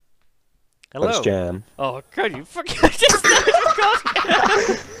Let's Hello. jam. Oh, God, you fucking just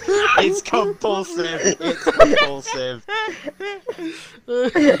God. It's compulsive. It's compulsive.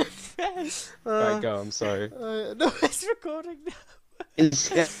 Right, go. I'm sorry. No, it's recording now. No,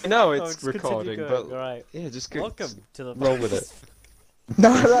 Oh, it's just continue recording, going. but Alright. yeah, just go. Welcome to the roll with it.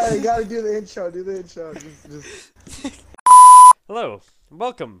 No, you gotta do the intro. Do the intro. Just... Hello, and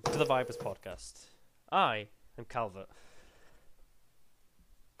welcome to the Vibers podcast. I am Calvert.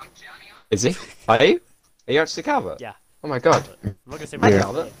 Is he? Are you? Are you actually Calvert? Yeah. Oh my god. I'm not gonna say my Hi, name.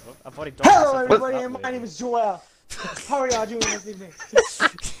 Calvert. I've already done Hello, myself everybody, that and way. my name is Joel. How are y'all doing this evening?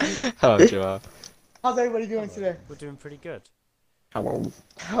 Hello, Joel. How's everybody doing today? We're doing pretty good. Hello.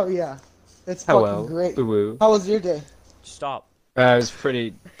 Oh yeah, it's Hello. fucking great. Boo woo. How was your day? Stop. It was pretty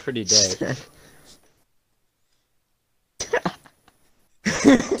day.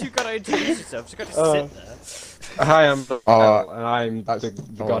 You gotta introduce yourself. You gotta sit there. Hi, I'm Bell, and I'm that's the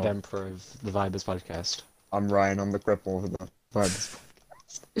God Emperor of the Vibers podcast. I'm Ryan, I'm the cripple of the vibes.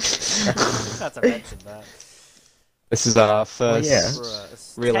 That's a mention that. This is our first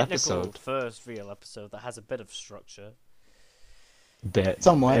For a real technical episode. First real episode that has a bit of structure. Bit.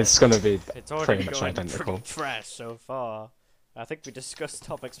 Somewhat. It's gonna be It's already pretty much going identical. pretty trash so far. I think we discussed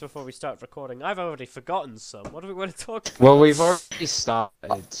topics before we start recording. I've already forgotten some. What do we want to talk about? Well, we've already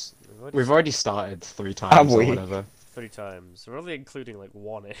started. We've already started 3 times Have or we? whatever. 3 times. We're only including like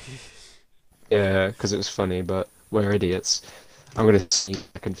 1. Yeah, because it was funny, but we're idiots. I'm gonna see if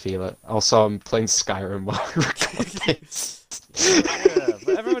I can feel it. Also, I'm playing Skyrim while we record this. Yeah,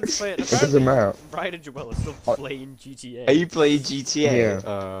 but everyone's playing. It doesn't matter. Brian and Joel are still playing GTA. Are you playing GTA? Yeah.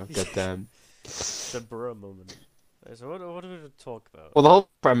 Oh, goddamn. The bro moment. So what are we going to talk about? Well, the whole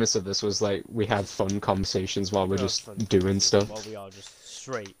premise of this was like we had fun conversations while we're Yeah, just fun doing stuff. While we are just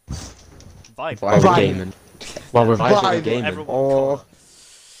straight vibe. While While we're Vibing. gaming. While we're vibing Vibing. and gaming. Everyone Oh.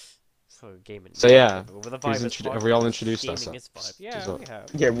 so gaming. So, yeah, With the who's Vibers have we all podcast, introduced gaming ourselves? is vibe. Yeah, Is that- we have.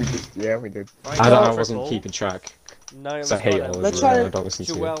 Yeah, we did. Yeah, we did. Right, I Joel wasn't Frickle. keeping track. No, So I let's hate go all then. of Let's you, try and I to- don't listen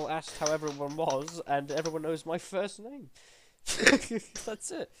to you. Joel asked how everyone was, and everyone knows my first name.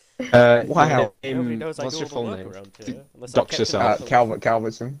 That's it. Wow. Nobody knows I What's do your all the full work name? around here. Unless Dox I kept yourself. it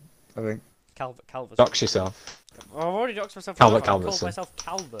Calvertson, I think. Calvert. Dox yourself. I've already doxed myself. Calvert enough. I called Calvertson. myself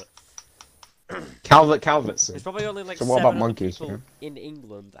Calvert. Calvert Calvertson. There's probably only like So what 7 about other monkeys, people yeah? in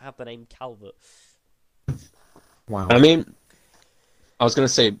England that have the name Calvert. Wow. I mean, I was gonna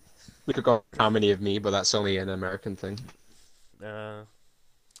say we could go how many of me, but that's only an American thing.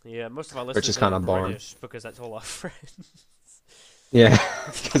 Yeah, most of our Which listeners is kinda are boring. British because that's all our friends. Yeah,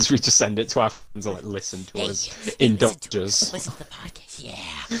 because we just send it to our friends and like listen to us, indulge Listen to the podcast,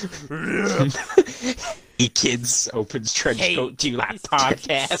 yeah. Hey kids, opens trench Hey, coat. Do you like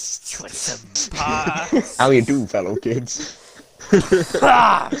podcasts? Want some pars? How you do, fellow kids? I've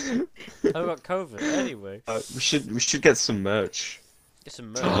got COVID anyway. We should get some merch. Get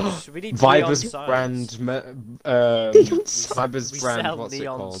some merch. We need neon Vibers signs. brand, Vibers We brand. sell What's it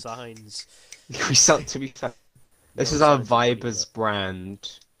neon called? signs. We sell. To be fair, this Neon is our signs are pretty Vibers good.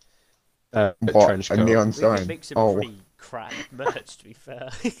 brand. What? Trench A coat. neon We sign? can make some Oh. pretty crap merch, to be fair.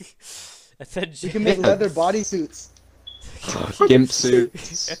 You can make leather bodysuits. Gimp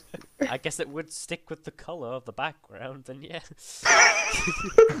suits. I guess it would stick with the colour of the background, then yeah.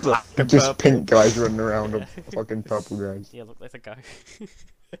 Black and Just purple. pink guys running around or fucking purple guys. Yeah, look like the guy.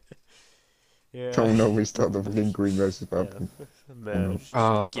 Yeah. Oh no, we still the fucking green versus Yeah. purple. Merch.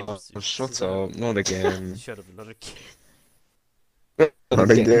 Oh, Gimps. shut up! Not again. Shut up, not a kid.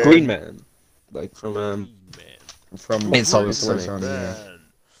 Not again. Green Man, like from Man. From It's always Sunny, sunny. yeah. Man.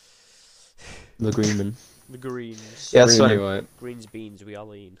 the Green Man. The greens. Yeah. Green So Man. anyway, Greens, beans, we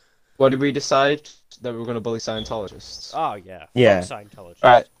all eat. what did we decide that we were going to bully Scientologists? Oh, yeah. Yeah. Fuck Scientology.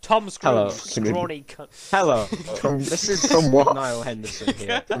 Right. Tom Hello. Scrooge. Scrawny cunt. Hello. From- This is from what? Niall Henderson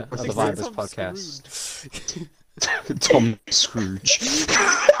here of the Tom Vibers podcast. Scrooge. Tom Scrooge.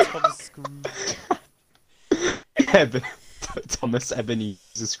 Tom Scrooge. Thomas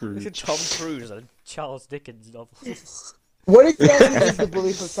Ebenezer Scrooge. Tom Cruise and Charles Dickens novel. What exactly is the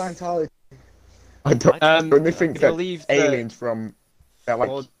belief of Scientology? I don't, don't they think I that believe that aliens from that like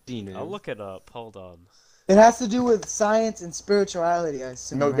Claudine- I'll look it up. Hold on. It has to do with science and spirituality, I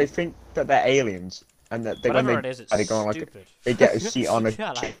assume. no, they right? think that they're aliens and that they when Whatever they it is, it's they go on like stupid. they get a seat on a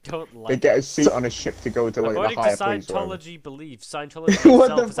God, I don't they like get a seat on a ship to go to like According the to higher place. or whatever. Scientology beliefs, Scientology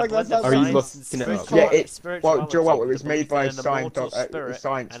What itself the is a fuck, blend that's of not Are you science and looking it up? Yeah, it- spirituality Joel, it with was the made belief by in an immortal a spirit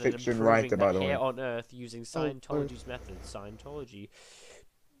science and an fiction improving writer, by the here way. on Earth using Scientology's methods.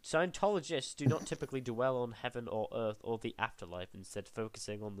 Scientologists do not typically dwell on heaven or earth or the afterlife, instead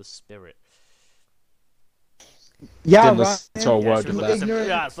focusing on the spirit. Yeah, Didn't Ryan. listen to a Yeah, word should of look that. at some, Ignorant-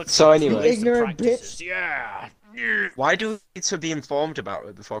 yeah, let's look at So some anyway. plays and Ignorant practices. bitch. Yeah. Why do we need to be informed about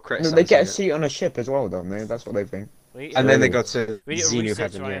it before No, criticizing they get a it? seat on a ship as well, don't they? That's what they think. And then they Really? go to We need to Xenu research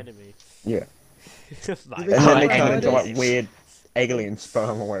Heaven, our yeah. enemy. Yeah. My And And then they Oh, turn yeah. into like enemy. weird alien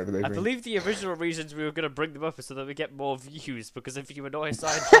sperm or whatever they I think. believe the original reasons we were going to bring them up is so that we get more views, because if you annoy a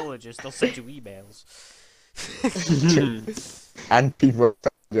Scientologist, they'll send you emails. And people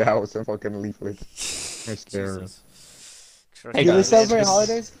at your house and fucking leaflets. That's scary. Jesus. Hey, Do they guys, celebrate this-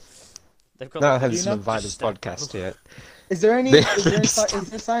 holidays? They've got No, I like, haven't you listened know? to Vider's Step podcast yet. Is there any? They- Is there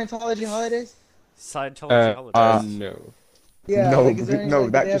Scientology holidays? Scientology Uh, holidays. no. Yeah. no, like, is there any, no, like,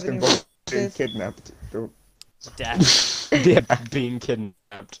 do that they just have any involves being holidays? kidnapped. Death. Yeah, being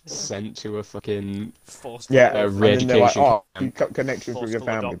kidnapped, sent to a fucking Forced Yeah, labor. and then they're like, re-education oh, camp. you cut connections with your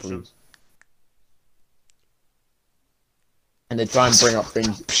Forceful family, adoption. please. And they try and bring up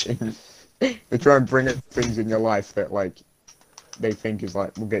things. They try and bring up things in your life that like they think is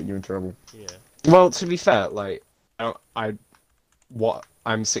like will get you in trouble. Yeah. Well, to be fair, like, I'm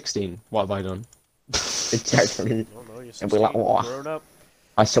 16. What have I done? Exactly. Oh no, you're And we're like, 16, "Oh." grown up.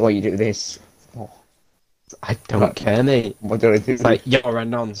 I saw you do this. Oh, I don't care, mate. what did I do? It's like, you're a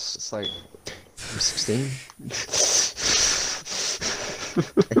nonce. It's like, I'm 16.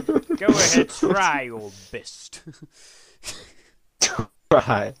 Go ahead, try your best.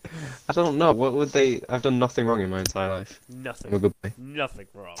 Right. I don't know. What would they? I've done nothing wrong in my entire life. I'm a Nothing. good boy. Nothing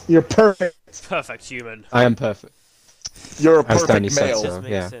wrong. You're perfect. Perfect human. I am perfect. You're a As Danny perfect said male. so. This makes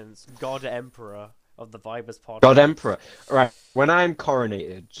yeah. sense. God Emperor of the Vibers podcast. God Emperor. Right. When I'm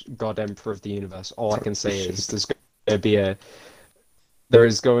coronated, God Emperor of the universe, all I can say is there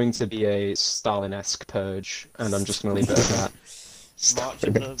is going to be a Stalin-esque purge, and I'm just gonna leave it at that. March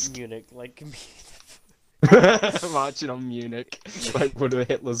of the Munich, like me. Marching on Munich, like one of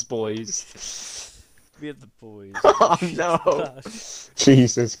Hitler's boys. Me and the boys. Oh no!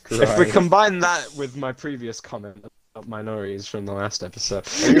 Jesus Christ. If we combine that with my previous comment about minorities from the last episode,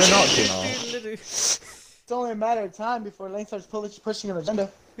 You're a Nazi now. It's only a matter of time before Lane starts pushing an agenda.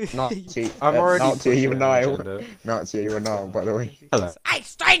 Nazi. I'm already Nazi, you pushing and I. an agenda. Nazi, you and I, by the way. Hello. I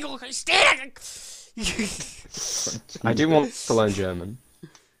strangle Christina! I do want to learn German.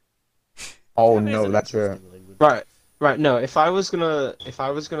 Oh no, that's a. Right. No, if I was gonna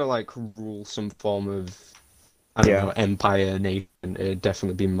like rule some form of, I don't Yeah. know, empire nation, it'd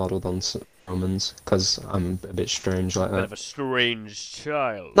definitely be modelled on Romans, because I'm a bit strange like Bit that. of a strange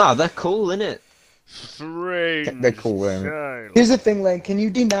child. No, they're cool, innit? Strange They're cool, then. child. Here's the thing, Lane. Can you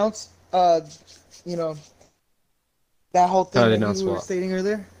denounce, you know, that whole thing Can I that denounce you were what? stating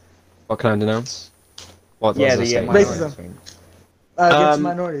earlier? What can I denounce? What Yeah, was I the saying? Racism. minority thing. Against Um,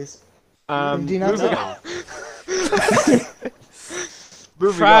 minorities. Um, Denounce moving it? on.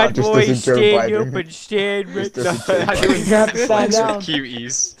 Moving Proud on. Just boys doesn't Joe stand Biden. up and stand Just right doesn't No, Joe I Biden. do You have to stand like some down.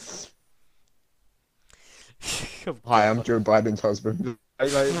 cuties. Hi, I'm Joe Biden's husband. Like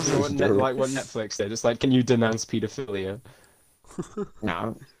what Netflix did. It's like, can you denounce paedophilia?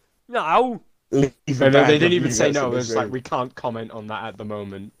 No. No! Leave No, a bad they didn't even review, say that's no. what It was they like, say. we can't comment on that at the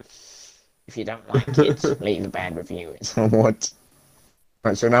moment. If you don't like it, leave a bad review. What?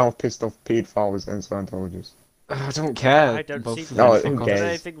 Right, so now I've pissed off pedophiles and Scientologists. I don't care. I don't Both see of them No, fuck who off. cares? did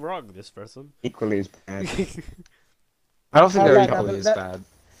anything wrong, this person. Equally as bad. I don't think Oh, they're yeah, equally no, as that- bad.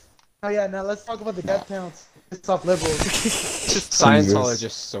 Oh yeah, now let's talk about the death penalty. It's off liberals.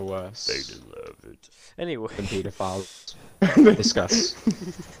 Scientologists are worse love it. Anyway. than paedophiles. Discuss.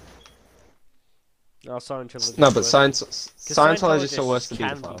 No, Scientologists No, but worse. Scientologists are worse than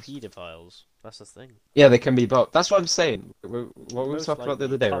can paedophiles. be pedophiles. That's the thing. Yeah, they can be both. That's what I'm saying. What we were Most talking about the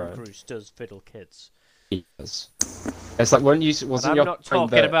other likely day, Tom right? Cruise does fiddle kids. Yes. It's like when you And wasn't I'm your not point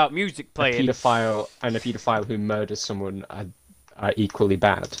talking that about music a playing. paedophile and a paedophile who murders someone are equally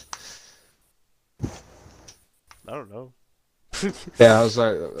bad. I don't know. Yeah, I was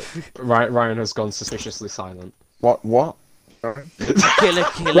like, Ryan has gone suspiciously silent. What? Killer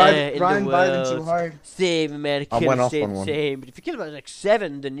Ryan, in Ryan the vibing too world. hard. Same man, I killer went off stay on the one. same. But if you kill about like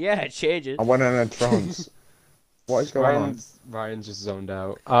 7, then yeah, it changes. I went in a trance. What is going on? Ryan just zoned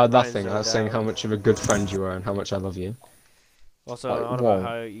out. Nothing. I was zoned saying out. how much of a good friend you are and how much I love you. Also, Like, on whoa. about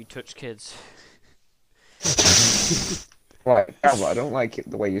how you touch kids. Right, yeah, but I don't like it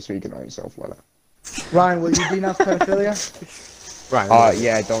the way you're speaking about yourself like that. Ryan, will you denounce pedophilia? Ryan,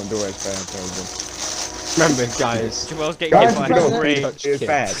 Yeah, don't do it. It's bad. remember, guys. Joel's getting Guys, hit by you know- a train. Touch It's kids.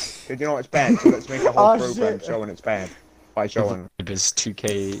 bad. Because you know it's bad, so let's make a whole Oh, program shit. showing it's bad. By showing. It's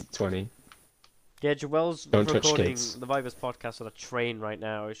 2K20. Yeah, Joel's Don't touch recording kids. the Vibers podcast on a train right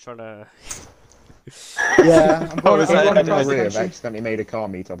now. He's trying to. Yeah, I'm going, is I'm that going in across I've the country. accidentally made a car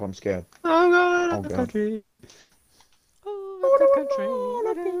meet up. I'm scared. I'm going Oh, the God. country. country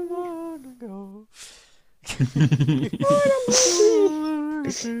where do wanna go.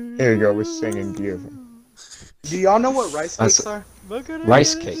 Here we go, we're singing beautiful. Do y'all know what rice That's- cakes are?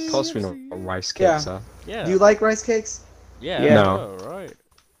 Rice cake. Of course we know what rice cakes are. Yeah. Do you like rice cakes? Yeah. Yeah. No. Right.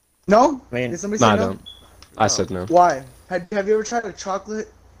 No? I mean, Did somebody No, say I no? don't. I said no. Why? Have you ever tried a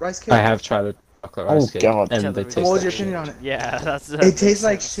chocolate rice cake? I have tried a chocolate Oh, rice cake, God. and Tell they them taste And what was like your shit. opinion on it? Yeah, that's. It tastes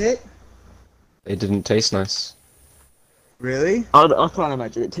like shit? It didn't taste nice. Really? I can't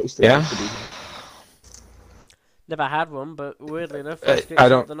imagine it tasted Yeah. like to be. Never had one, but weirdly enough, I rice cakes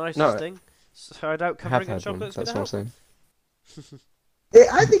don't- aren't the nicest no, thing. So I doubt I have covering in had one. chocolate's That's gonna what I'm help. saying.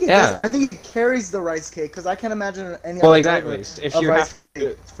 I think it Yeah. does. I think it carries the rice cake because I can't imagine any Well, other exactly. flavor If of you rice have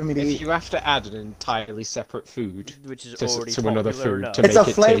cake for me to if eat. you have to add an entirely separate food Which is to already to another popular food enough. to It's make a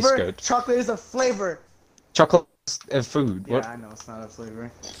it flavor. taste good. Chocolate is a flavor. Chocolate's a food. Yeah, What? I know it's not a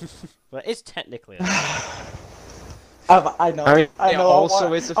flavor. But it's technically. I know. I mean, I it know.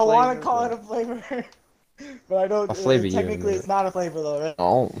 also is a I want to flavor, call it but- a flavor, but I don't. I'll flavor you in a technically, minute. it's not a flavor though, right?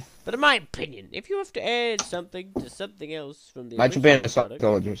 Oh. But in my opinion, if you have to add something to something else from the Imagine being a original product,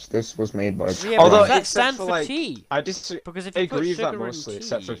 psychologist. This was made by. yeah, Although but that except stands for, for like, tea. I just Because if I you put agree with that sugar in mostly, tea,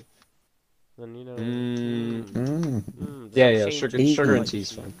 except for then you know. Mm. Mm. does yeah, it yeah, change sugar, it to, sugar and like,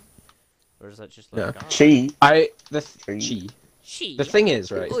 tea's fine. Or is that just Yeah. like Chi. Chi. She. The thing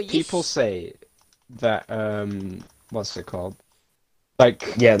is, right? Oh, yes. People say that what's it called? Like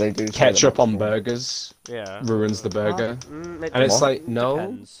Yeah, they do. say that ketchup on before. burgers Yeah. ruins the burger, It and it's What? like no,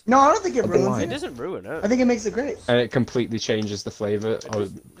 depends. No, I don't think it But ruins why? It it. doesn't ruin it. I think it makes it great. and it completely changes the flavor,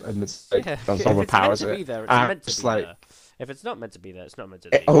 and it's like Yeah, that if it's meant overpowers to be it. there, it's I'm meant to just be like, there. If it's not meant to be there, it's not meant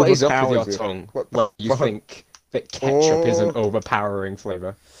to It be. what is up with your overpowers it. tongue? What the Well, you fuck? think that ketchup is an Oh. overpowering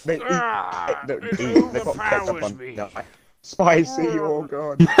flavor? They eat. Ah, They it eat. They got ketchup overpowers on. me. No. Spicy. Oh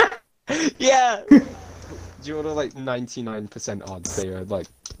god. Yeah. Do you want to like 99% odds they are like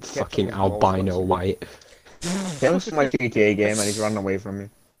fucking and balls albino spicy. white? That was my GTA game, and he's running away from me.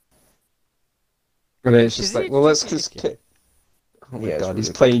 And then it's just Is like, it well, let's GTA just. game? Oh my Yeah, it's god, he's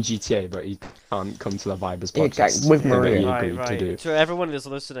really playing GTA, but he can't come to the Vibers Yeah, podcast exactly, with thing that Maria. he Right, agreed to do. right. To everyone that's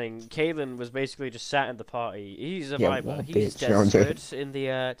listening, Kalen was basically just sat in the party. He's a Yeah, viber. what a He's bitch, aren't you? desperate in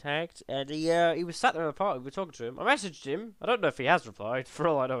the tagged, and he was sat there in the party. We were talking to him. I messaged him. I don't know if he has replied. For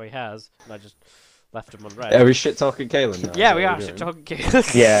all I know, he has. And I just left him on red. Are we shit talking Kalen now? Yeah, Is we that are what shit we're talking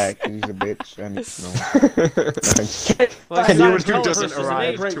Kalen. Yeah, 'cause he's a bitch, and no. Well, doing? he's a Anyone who Scientologist, doesn't isn't he?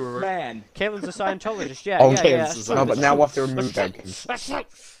 arrive Great to a man. Kalen's a Scientologist. Yeah, Oh, yeah, Kalen's yeah. a that's true, No, but that's now true. we'll have to remove That's that.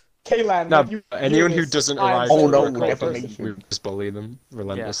 true. Kaylan, No, when you anyone hear who this, doesn't I'm arrive so Oh, no, to a grateful. defamation. we just bully them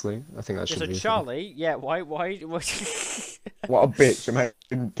relentlessly. I think that Yeah, should so be. Charlie, yeah, why? What a bitch!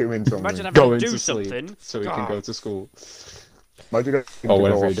 Imagine doing something. Imagine having Going to do to sleep something. so he can go to school. Imagine going Oh, to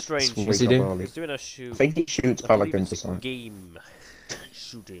whatever go he off does. Strange. What's he doing? early. He's doing a shoot. I think he shoots I believe pelicans or it's something. game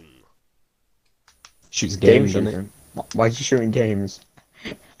shooting. Shoots Game games, doesn't it? shooting. Why is he shooting games?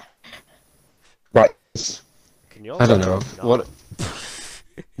 Right. Can you all I don't say know. no? What?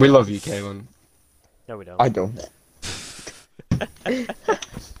 We love you, Kalen. No, we don't. I don't.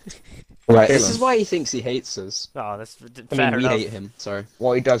 Right. This Kalen. is why he thinks he hates us. Oh, that's I fair mean, we enough. hate him. Sorry.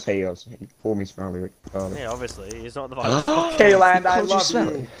 Well, he does hate us. He called me smelly. Yeah, obviously, he's not the Huh? violent. Kaylan, I Called you love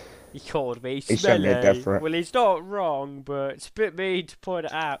smelly? you. He called me He sent me a smelly. death threat. Well, he's not wrong, but it's a bit mean to point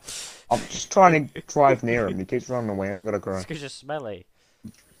it out. I'm just trying to drive near him. He keeps running away. I've got to It's cry. because you're smelly.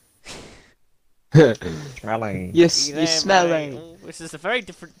 Smelly. Yes, You you there, smell mate? it. This is a very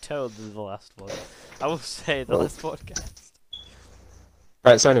different tone than the last one. I will say the last podcast.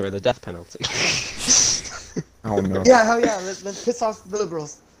 Right. So anyway, the death penalty. Oh no. Yeah, hell yeah. Let's piss off the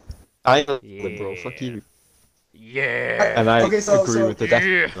liberals. I'm a liberal. Fuck Yeah. you. Yeah. And I Okay, so- agree so- with the death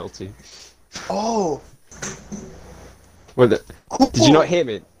Yeah. penalty. Oh. Well, did you cool. not hear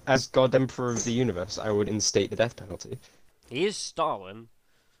me? As God Emperor of the Universe, I would instate the death penalty. He is Stalin.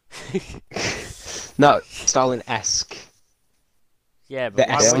 No, Stalin-esque. Yeah, but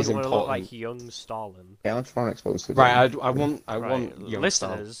The why S would is you want to look like important. young Stalin? Yeah, I'm trying to expose to Right, I want Right, young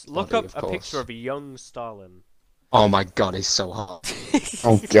listeners, Stalin, look body, up of a course. picture of a young Stalin. Oh my God, he's so hot.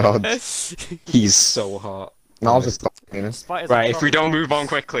 Oh god. He's so hot. No, I'll just stop, you know. Despite his Right, if we atrocities- don't move on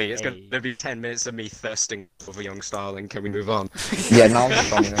quickly, it's Hey. gonna be 10 minutes of me thirsting over young Stalin. Can we move on? Yeah, now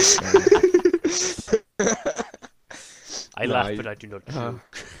I'm just I No, laugh, I- but I do not uh,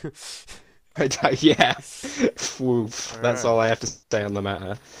 joke. Yeah. Woof. That's all I have to say on the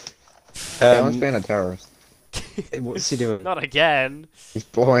matter. Alan's being a terrorist. What's he doing? Not again. He's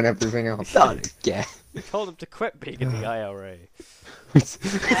blowing everything up. Not again. We told him to quit being in the IRA.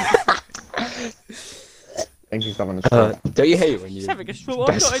 think he's having a stroke. Don't you hate when He's your having a stroke. I'm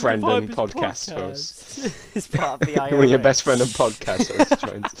best not friend into and his podcast host, It's part of the IRA. when your best friend and podcast host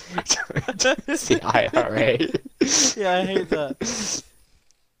joins the IRA? Yeah, I hate that.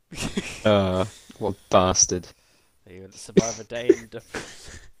 What bastard. You would survive a day in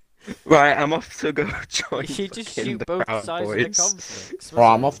Right, I'm off to go join You just fucking shoot the both Proud sides of the Boys. conflicts.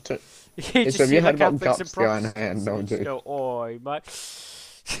 Well, I'm off to. You So just have see you the heard about Catholics guts and behind hand? Protestants No, and just dude. go, oi, mate.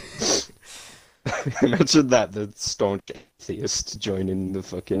 Imagine that, the staunch atheist joining the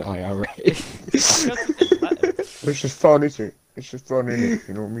fucking IRA. It's just fun, isn't it? It's just fun, isn't it?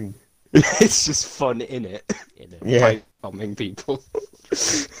 You know what I mean? It's just fun, innit? Yeah. By bombing people.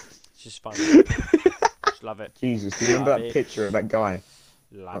 It's just fun. Just love it. Jesus, do you remember Love that it. picture of that guy?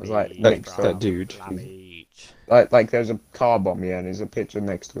 Love was like, it, next bruv. that dude. Love it. Like there's a car bomb, yeah, and there's a picture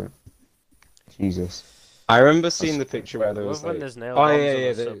next to it. Jesus. I remember seeing the picture where there What was when like... there's nail Oh bombs yeah, on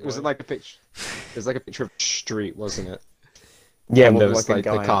yeah, the was it subway? like a picture? It was like a picture of a street, wasn't it? Yeah, And with there was, a like,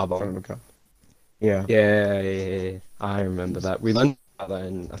 the guy car in bomb. front of a car. Yeah. Yeah. I remember that. We learned about that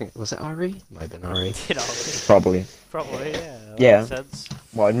in, I think, was it Ari? Might have been Ari. You know, Probably. probably, yeah. That Yeah. makes sense.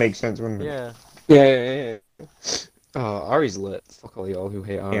 Well, it makes sense, wouldn't it? Yeah. Yeah. Oh, Ari's lit. Fuck all y'all who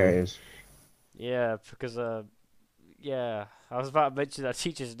hate Ari. Yeah, it is. Yeah, because, yeah. I was about to mention that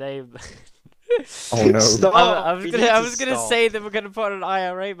teacher's name. Oh no. Stop. I was We gonna, need I to was gonna stop. say that we're gonna put on an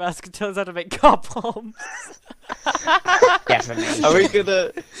IRA mask and tell us how to make car bombs. Definitely. Are we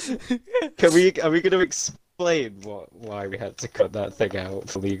gonna? Are we gonna explain why we had to cut that thing out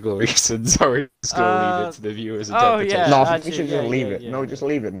for legal reasons, or are we just gonna leave it to the viewers' oh, interpretation? yeah. No, I think actually, we should yeah, just leave yeah, it. yeah. No, just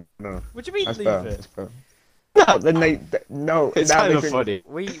leave it. No. What do you mean That's leave fair. it? That's fair. But then no. It's now kind they of think- funny.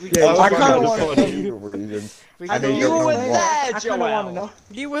 We Yeah, I it's kinda fine, wanna it's know fine. you- Reasons. we I go- think You you're were wrong. there. I kind of want to know.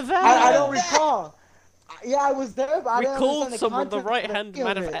 You were there. I don't recall. Yeah, I was there, but I We didn't called understand the someone the context right-hand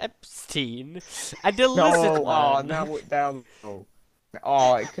man of it. Epstein, and the No, lizard oh, man. now we're down.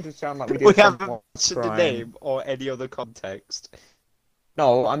 Oh, it could have sounded like we did We some haven't war mentioned the crime. name or any other context.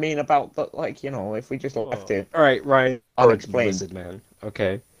 No, I mean about the, like, you know, if we just left Oh. it. All right, Ryan. I'll you're a explain. Lizard man.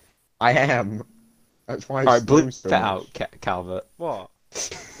 Okay. I am. That's why. All right, it's bleep so that much. out, Calvert. What?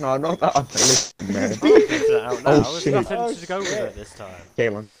 No, not that. I'm listening, man. I'm not bleeping it out now. Oh, There's shit. nothing to go with it this time.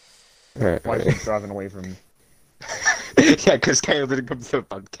 Galen, Right, why are you driving away from me? Yeah, because Caleb didn't come to the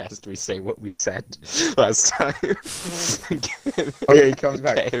podcast. We say what we said last time. Oh yeah, he comes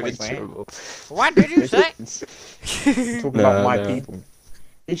back. Get him in Wait, wait. trouble. What did you say? Talking No, about my no. people.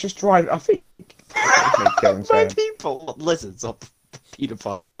 He's just driving. I think. Galen My said. people, what, lizards or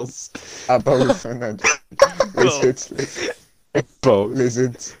pedophiles? Both and then lizards, Both.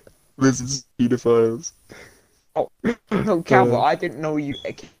 lizards. Lizards, pedophiles. No, Calvin, I didn't know you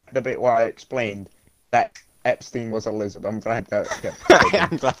the bit where I explained that Epstein was a lizard. I'm glad that. Yeah.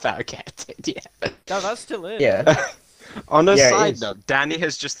 I'm glad that I get it, yeah. No, that's still it. Yeah. On a Yeah, it side is. note, Danny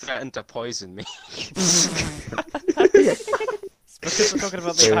has just threatened to poison me. It's because we're talking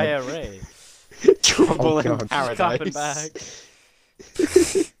about the Yeah. IRA. Trouble Oh, in God. Clapping paradise. back.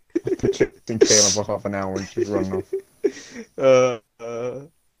 Protecting Caleb for half an hour and she's run off.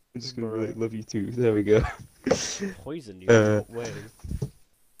 I'm just gonna really love you too. There we go. Poison you. Uh, What way?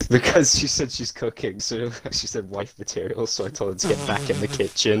 Because she said she's cooking, so she said wife material, so I told her to get back in the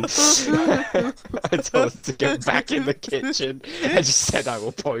kitchen. I told her to get back in the kitchen, and she said I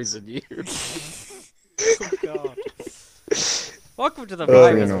will poison you. Oh god. Welcome to the Oh,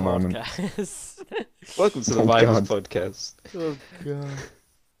 Virus you know, moment. podcast. Welcome to the Oh, Vibes God. podcast. Oh god.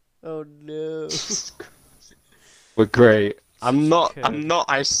 Oh no. We're great. I'm Okay. not,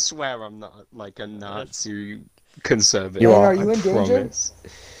 I swear I'm not like a Nazi conservative. You Man, are. are you I in danger? promise.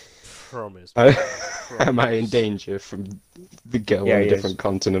 Promise. Am I in danger from the girl Yeah, on a he different is.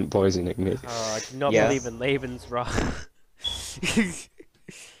 continent poisoning me? Oh, I do not Yeah. believe in Laban's wrath.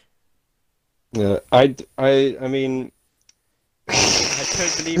 Yeah, I mean, I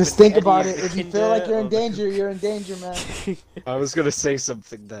don't believe Just in think any about of it. the If you feel like Kinder you're in or the- danger, you're in danger, man. I was gonna say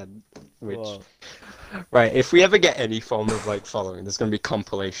something then, which What? right, if we ever get any form of like following, there's gonna be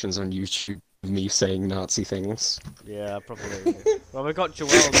compilations on YouTube of me saying Nazi things. Yeah, probably. Well, we got Joel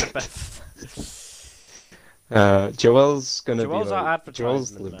to Beth. Joel's gonna Joel's be our like,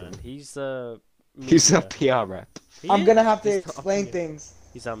 Joel's advertisement liberal. man. He's He's a media. PR rep. He I'm is? gonna have to He's not explain media. things.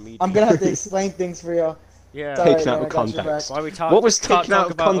 He's our media. I'm gonna have to explain things for you. Yeah. Sorry, Taken out man, of I got your context. back. Why we talk? What was can't taken out talk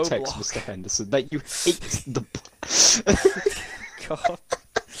of about context, Oblock. Mr. Henderson? That you hate the. God.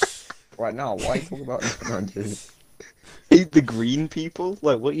 Right now, why are you talking about this? No, dude. Hate the green people?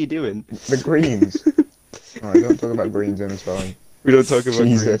 Like, what are you doing? The greens. Alright, don't talk about greens in this time. We don't talk about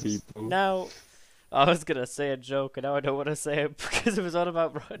Jesus. green people. Now, I was gonna say a joke, and now I don't want to say it because it was on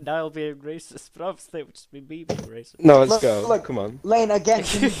about Niall being racist, but obviously it would just be me being racist. No, let's Look, go. look. Come on. Lane, again,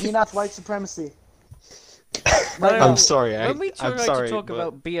 can you denounce white supremacy? No, Right now. I'm sorry. When we I'm tried sorry. to talk but-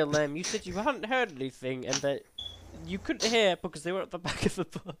 about BLM, you said you hadn't heard anything, and that you couldn't hear because they were at the back of the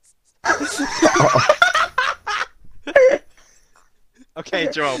bus. Okay,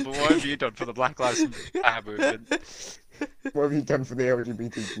 Joel, but what have you done for the Black Lives Matter movement? What have you done for the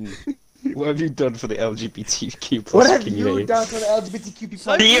LGBTQ? What have you done for the LGBTQ plus What have community? you done for the LGBTQ people?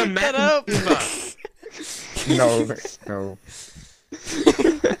 So Be a keep that man. up. No, no.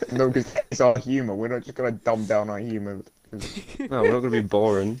 No, because it's our humour. We're not just gonna dumb down our humour. No, we're not gonna be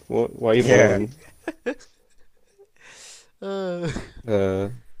boring. Why are you Yeah. boring? I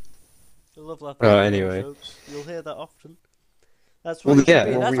love laughing at anyway. jokes. You'll hear that often. That's Well, why you yeah, should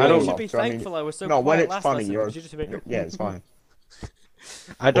be, well, that's we why you all should laugh, be so I mean- thankful I was so No, when quiet it's last funny, lesson, you're- because you just make Yeah, it's fine.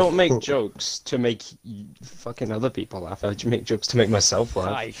 I don't make jokes to make fucking other people laugh. I just make jokes to make myself laugh.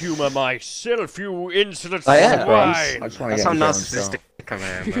 I humour myself, you insolent I am. swine! I just wanna That's get how into it, narcissistic I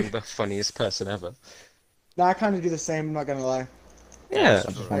am. I'm the funniest person ever. Nah, I kind of do the same. I'm not gonna lie. Yeah.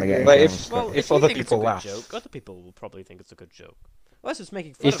 I just want to get Like, into if- it. Well, If if you other think it's people a good laugh. joke, other people will probably think it's a good joke. Unless it's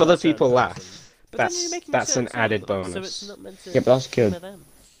making fun If of a other certain people laugh, person. But then you're making that's an jokes at added them, So bonus. it's not meant to Yeah, but that's good. humour them.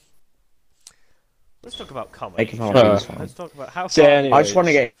 Let's talk about comedy. Making fun of people is fine. fine. Let's talk about how So far anyway, I just want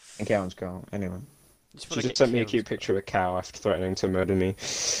to get accounts going. Anyway. She just sent me a cute picture of a cow after threatening to murder me.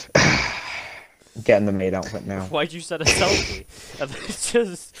 Getting the maid outfit now. Why'd you send a selfie? And then it's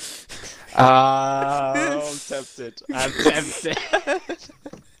just... I'm tempted. I'm tempted.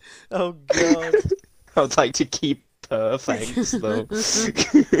 Oh god. I would like to keep her, thanks, though.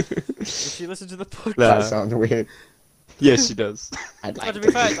 Did she listen to the podcast? Nah. That sounds weird. Yes, she does. I'd But to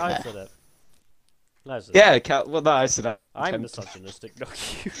be fair, I said it. I said it. Yeah, cow. Well, no, I said that. I'm misogynistic, not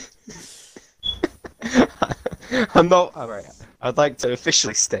you. I'm not. Alright. I'd like to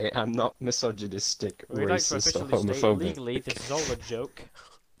officially state I'm not misogynistic, We'd like to racist, or officially state homophobic. legally this is all a joke.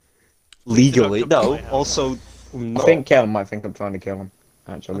 Legally, It's not no. coming out. Also, I'm I not. think Kellen might think I'm trying to kill him.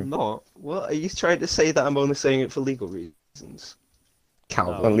 Actually. I'm not. What are you trying to say that I'm only saying it for legal reasons?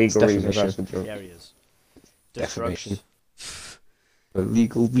 Calvin. No. For legal reasons, defamation. that's the joke. Yeah, he is. Defamation. Drugs. For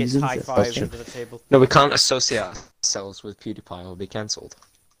legal Gets reasons. high That's five true. under the table. No, we can't associate ourselves with PewDiePie or be cancelled.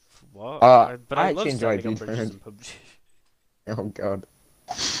 What? But I I love actually enjoy standing on Deep bridges Throat. in PUBG. Oh god.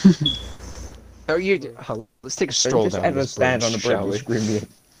 Oh, you. Let's take a Don't stroll just down ever this stand on a shall bridge we? and scream me.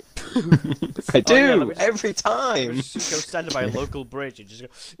 I do Oh, yeah, let me just- every time. Just go stand by a local bridge and just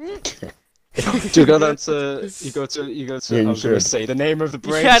go. Do you go down to? You go to. Yeah, I you was going to should. say the name of the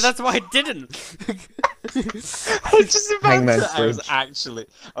bridge. Yeah, that's why I didn't. I was just about Hangman's to. I was Bridge. actually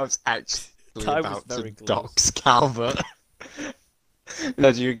I was about to very close. dox Calvert.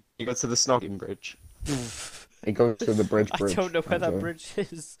 No, do you go to the Snogging Bridge? It goes to the bridge. I don't know where that bridge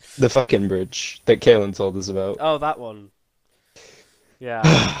is. The fucking bridge that Kaelin told us about. Oh, that one. Yeah.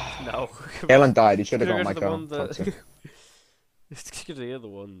 No. Kellen died. He should have Gonna got go my to the car. one that- It's the other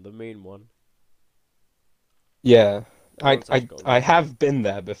one, the main one. Yeah. That one sounds good. I have been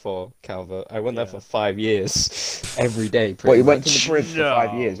there before, Calvert. I went there Yeah. for 5 years. Every day, What, pretty you went to much. the bridge for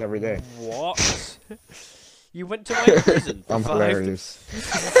 5 No. years every day? What? You went to my prison for I'm 5 hilarious.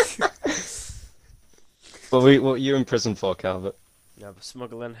 What were you in prison for, Calvert? Yeah, but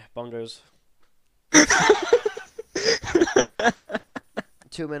smuggling bongos.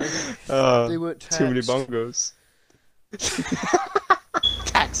 Too many. They weren't Too many taxed. bongos.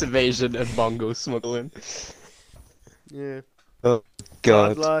 Tax evasion and bongo smuggling. Yeah. God.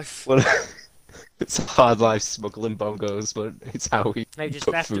 Hard life. What it's a hard life smuggling bongos, but it's how we They just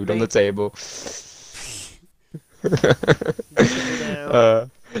put have to food on be. the table. Now,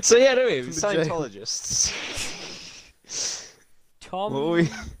 So yeah, anyway, From the jail. Scientologists. Tom What were we-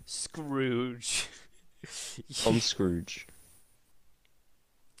 Scrooge. Tom Scrooge.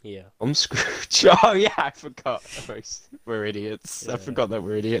 Yeah. Tom Scrooge. Oh yeah, I forgot. We're idiots. I Yeah. forgot that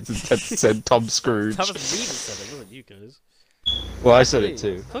we're idiots and said Tom Scrooge. That was me that said it, wasn't you guys? Well, I said it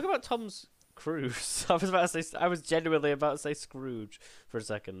Actually, too. Talk about Tom's Cruise. I was about to say. I was genuinely about to say Scrooge for a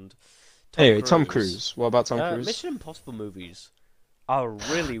second. Anyway, Tom Cruise. What about Tom Cruise? Mission Impossible movies are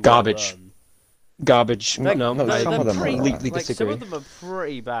really Garbage. Well done. Garbage. Like, no, no, I some of them are completely like, some disagree. of them are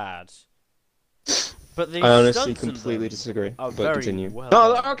pretty bad. But the I honestly stunts in completely them disagree. are But very continue. well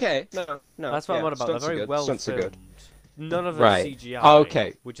No, done. okay. No. That's what I'm yeah, on about. They're stunts are very good. well Stunts are filmed. good. None of it's Right. CGI.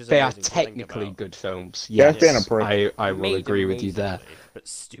 Okay. Which is They are amazing to think technically about. good films. Yes, Yes, they're pretty. I will Made agree with you there. amazingly, but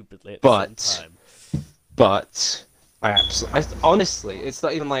stupidly at But- the same time. But honestly, it's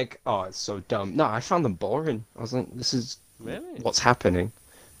not even like, oh, it's so dumb. No, I found them boring. I was like, this is Really? what's happening.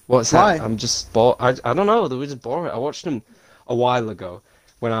 What's Why? that? I'm just bored. I don't know. They were just boring. I watched them a while ago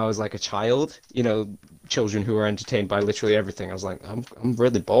when I was like a child. You know, children who are entertained by literally everything. I was like, I'm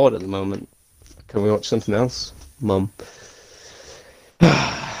really bored at the moment. Can we watch something else, Mum?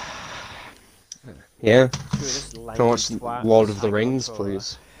 Yeah. This Can I lanky watch twat Lord just of the hanging Rings, onto a-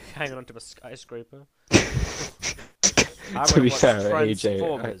 please? Hanging onto a skyscraper. To be fair, AJ,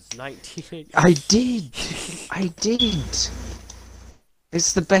 Transformers, 1980. I did. I did.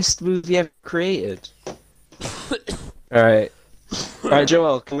 It's the best movie ever created. All right. Right,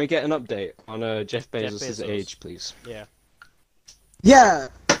 Joel, can we get an update on Jeff Bezos' Bezos. age, please? Yeah. Yeah.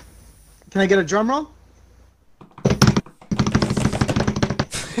 Can I get a drum roll?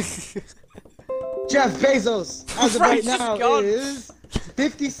 Jeff Bezos, as of right Christ, now, God. is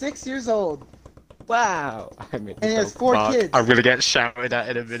 56 years old. Wow. I mean, And he has don't 4 bark. kids. I'm gonna get shouted at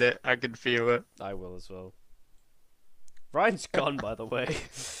in a minute. I can feel it. I will as well. Ryan's gone, by the way.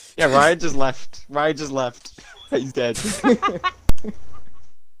 Yeah, Ryan just left. Ryan just left. He's dead.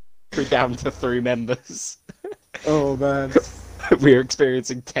 We're down to 3 members. Oh man. We're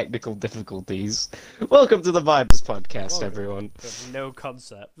experiencing technical difficulties. Welcome to the Vibes podcast, Welcome. everyone. We have no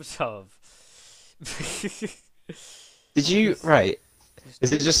concept of. Did you right?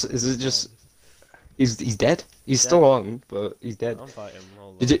 Is it just? He's dead. He's still on, but he's dead. I'll fight him.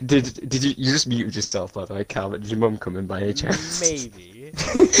 Hold on. Did you just muted yourself by the way, Cal? Did your mum come in by any chance? Maybe.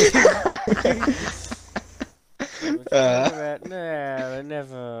 Uh. No,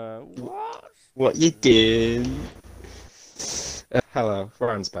 never. What? What you did? Hello,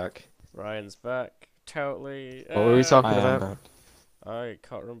 Ryan's back. Ryan's back. Totally. What were we talking I am about? back. I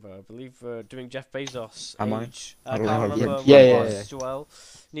can't remember. I believe we're doing Jeff Bezos' Am I? age. I I don't can't know. remember what Yeah, it yeah, was, yeah. Joel.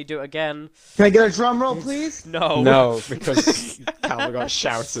 Need to do it again. Can I get a drum roll, please? No. No, because Cal got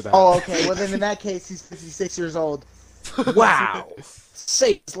shouted at. Oh, okay. Well, then in that case, he's 56 years old. Wow!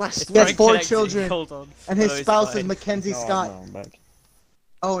 Say his last It's He has Frank 4 connecting. children, Hold on. and his No, he's spouse is fine. Mackenzie No, Scott. no, I'm back.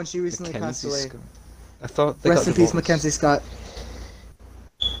 Oh, and she recently passed away. Scott. I thought they Rest got in peace, divorced. Mackenzie Scott.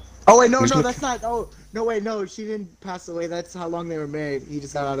 Oh wait, no, Who's no, Mac- that's not. Oh, no, wait, no, she didn't pass away. That's how long they were married. He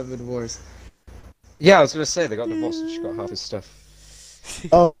just got out of a divorce. Yeah, I was gonna say they got divorced and she got half his stuff.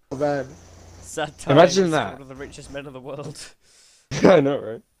 Oh man. Sad times. Imagine that. One of the richest men in the world. I know,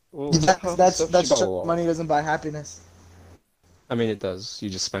 right? Well, half his That's stuff, she got a lot. money doesn't buy happiness. I mean, it does.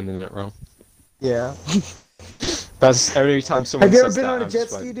 You're just spending it wrong. Yeah. That's every time someone Have you ever says been that, on a I'm jet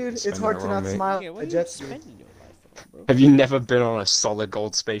just ski, like, dude? It's spending hard it to wrong, not mate. smile Yeah, at what a are you jet ski. spending your life on, bro? Have you never been on a solid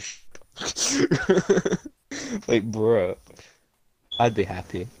gold spaceship? Like, bro, I'd be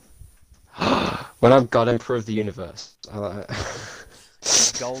happy. When I'm God Emperor of the Universe.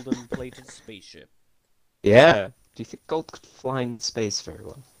 Golden plated spaceship. Yeah. Do you think gold could fly in space very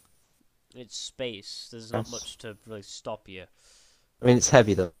well? It's space. There's not Yes. much to really stop you. I mean, it's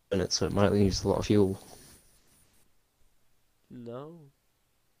heavy though, isn't it? So it might use a lot of fuel. No.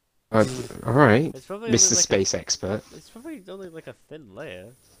 Alright, It's probably Mr. only like Space Expert. It's probably only like a thin layer.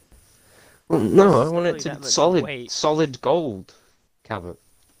 Well, no, I It's want not it really to that be much solid, weight. solid gold. Cabot.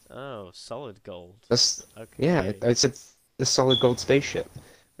 Oh, solid gold. That's Okay. yeah. It's a solid gold spaceship.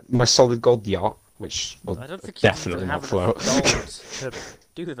 My solid gold yacht, which will I don't think definitely you not have float. enough gold to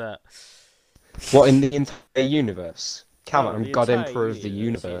do that. What in the entire universe? Cabot, Oh, I'm the God entire Emperor of the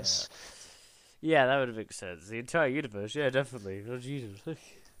universe, universe. Yeah, that would make sense. The entire universe, yeah, definitely. Oh Jesus, I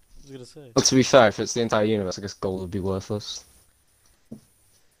was gonna say. Well, to be fair, if it's the entire universe, I guess gold would be worthless.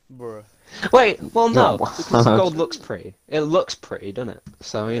 Bruh. Wait, well, no, No. because gold looks pretty. It looks pretty, doesn't it?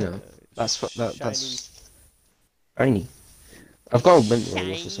 So you know, that's what Shiny. that's shiny. I've got a lint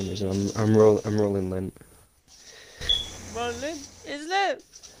roller for some reason. I'm rolling lint. Rolling, isn't it?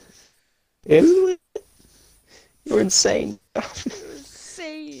 Isn't it? You're insane. You're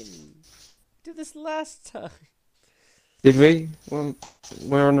insane. Did this last time. Did we? Well,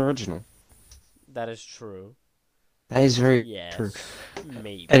 we're an original. That is true. That is very Yes. true.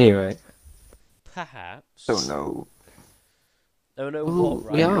 Maybe. Anyway, Perhaps. Oh no. Oh no, Well,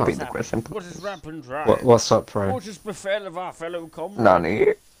 what, we Ryan? are. What Repeat has the happened? question. What has happened, Ryan? what's up, Ryan? What is befell of our fellow comrade? Nani.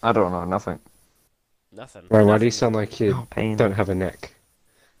 I don't know, nothing. Nothing. Ryan, why do you Nothing. sound like you Pain. don't have a neck?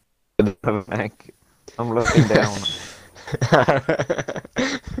 I'm looking down.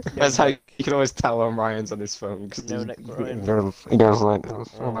 That's how you can always tell when Ryan's on his phone. Cause No neck, Ryan. he goes like this.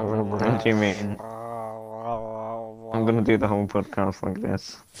 What do you mean? I'm gonna do the whole podcast like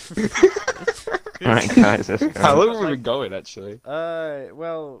this. Alright guys, let's How go. long have we been going, actually?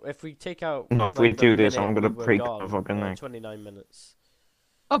 Well, if we take out. No, if like, we the do this, minute I'm gonna we were break gone, the fucking neck. 29 minutes.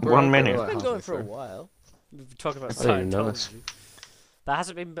 Oh, bro, 1 minute. We've been going for a while. We've been talking about I didn't even notice. Scientology. That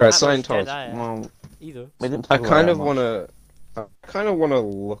hasn't been Right, that much Scientology. dead air Well, either. we didn't I talk kind about of that want much. to. I kind of want to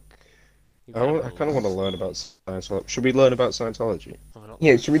look. You I gotta kind of want to look. learn about Scientology. Should we learn about Scientology? Oh, not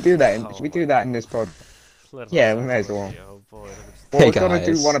Yeah, look. should we do that? Oh Should we my do that in God. this pod? Learn about Yeah, we may as well. Scientology. Oh boy, look at Well, Hey, we're gonna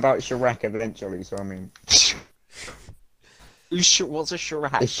do guys. one about Chirac eventually, so I mean, What's a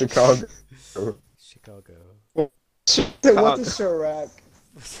charade? it's Chicago. Chicago. What is Chirac?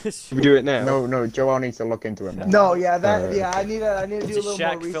 Should we do it now? No, Joel needs to look into it more. No, yeah, that Alright, yeah, okay. I need to It's do a a little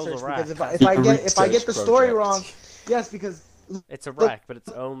shack more filled with research because rack. if I get the story Research wrong, project. yes, because It's a rack, but it's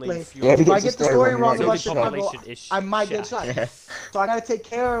only Like, fuel. Yeah, if I it's a get the story story wrong, wrong you about might get shot. Chicago, I might get shot. Yeah. So I gotta take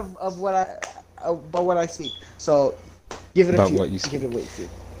care of what I speak. So give it a About few. what you Give it a wait.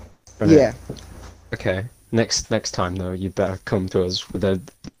 Right. Yeah. Okay. Next time though, you better come to us with a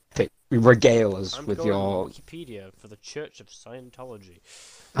regale us I'm with going your. on Wikipedia for the Church of Scientology.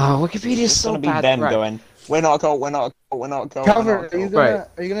 Oh, Wikipedia's It's so gonna be bad. them right. going. We're not a cult. We're not a cult. We're not a cult. Calvin, We're are not you a cult. gonna Right.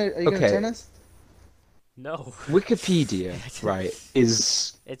 are you gonna Okay. turn us? No. Wikipedia, right,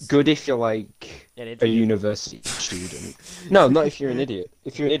 is It's good if you're like an a idiot. university student. No, not if you're an idiot.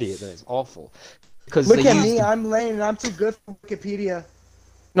 If you're an idiot, then it's awful. Because Look they at use me, I'm lame and I'm too good for Wikipedia.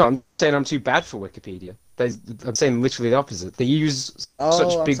 No, I'm saying I'm too bad for Wikipedia. I'm saying literally the opposite. They use Oh,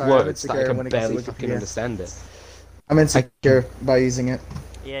 such I'm big sorry, I'm words that I insecure can when it comes to barely fucking Wikipedia. understand it. I'm insecure by using it.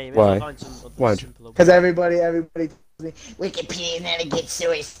 Yeah, you may Why? as well find some other Why? simpler Because way. everybody tells me, Wikipedia is not a good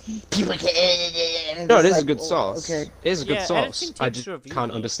source. People can. and No, it's it is a like, good oh, source. Okay. It is a good Yeah, source. editing I takes just a review,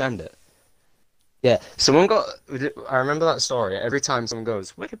 can't though. understand it. Yeah, someone got. I remember that story. Every time someone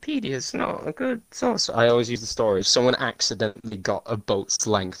goes, Wikipedia is not a good source, I always use the story. Someone accidentally got a boat's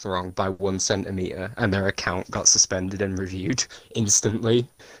length wrong by 1 centimeter, and their account got suspended and reviewed instantly.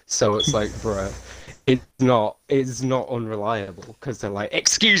 So it's like, bruh, it's not unreliable because they're like,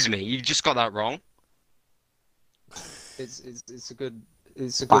 excuse me, you just got that wrong. It's a good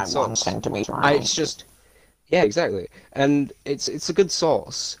By 1 source. centimeter. It's just, yeah, exactly, and it's a good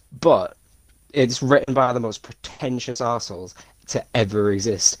source, but it's written by the most pretentious assholes to ever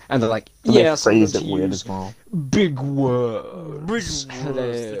exist, and they're like, yeah, so I'm phrased going it to weird use as well. big words.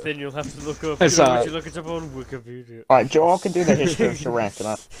 The thing you'll have to look up. It's You know, like- you look it up on Wikipedia. Alright, Joel can do the history of Chirac and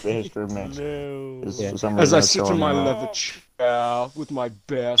that's the history of me. No. Yeah. For some As reason, I it's sit so in my annoying. leather chair with my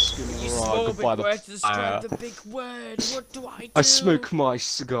bearskin rug by the fire, the big word. What do I do? I smoke my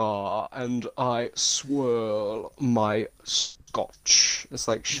cigar and I swirl my scotch. It's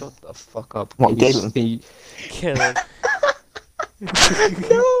like, shut the fuck up. What, Can you Galen? see- Kill him.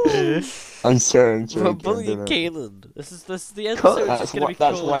 I'm sorry, We're I bullying didn't. Kalen. This is the episode. That's Gonna be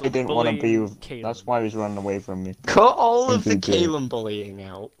that's called why he didn't want to be Bullying with. Kalen. That's why he's running away from me. Cut all of the Thank you. Kalen bullying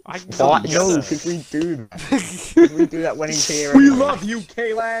out. I'm What? not No, gonna. could we do that? Could we do that when he's here? We anyway? love you,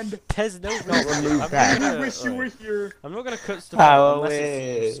 Kayland. Pez, no, Not remove that. I'm not We gonna, wish you were alright. here. I'm not gonna cut stuff How out I unless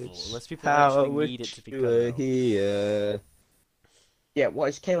it's wish. useful. Unless people How I actually wish need it to be you cut were out. Uh, here. Yeah, what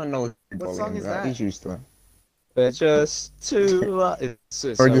is Kayla knows? What song is that? He's used to it. We're just two. It's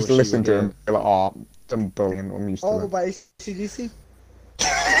Or I just wish you listen were to here. him. Be like, oh, I'm bullying. I'm used to Oh, it. by ACDC?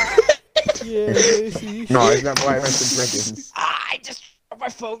 No, isn't that why I went to Dragons? I just dropped my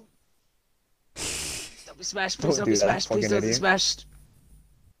phone. Don't be smashed, please Don't don't be do that, smashed, please fucking don't be idiot. smashed.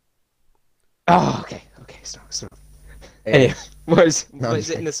 Oh, okay, stop. Yeah. Anyway, what is No, it? I'm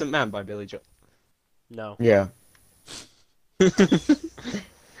joking. Innocent Man by Billy Joel? No. Yeah.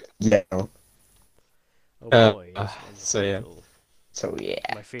 Yeah. no. Oh Uh, boy. uh, it's so yeah. wonderful. So yeah.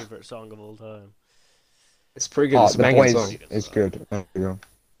 My favorite song of all time. It's pretty good. Oh, It's a the banging boys song. is good. There we go.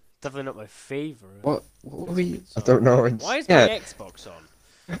 Definitely not my favorite. What were we? Good I song. don't know. It's... Why is Yeah. my Xbox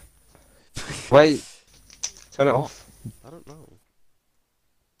on? Wait, turn it off. I don't know.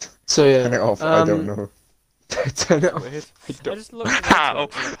 So yeah, Turn it off. I don't know. turn it off. Weird. I I don't. just looked at How?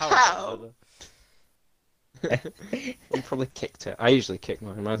 Xbox and the power How? button. You probably kicked it. I usually kick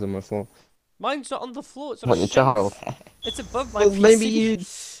mine. Mine's on my floor. Mine's not on the floor. It's on What, a your shelf. child? It's above my Well, PC. maybe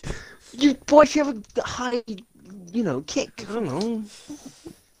you boy, if you have a high, kick. I don't know.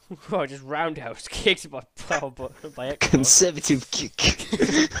 Oh, just roundhouse kicked by power button by Xbox. Conservative kick.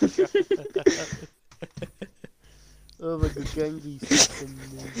 Oh my god, Gangi.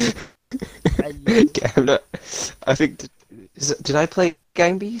 I think. Did I play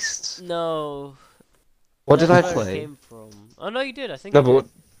Gang Beasts? No. What did That's I where it play? came from. Oh no, you did. I think. No, you but did. what,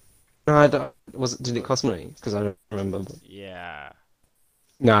 no, I don't. Did it cost money? Because I don't remember. But, Yeah.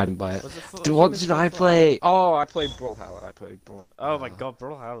 no, I didn't buy it. Was it What did I play? Oh, I played Brawlhalla. I played Brawl. Oh my god,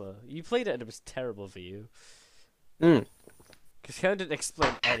 Brawlhalla. You played it and it was terrible for you. Mm, Because you didn't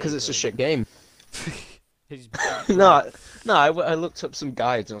explain anything. because it's a shit game. He's No, I looked up some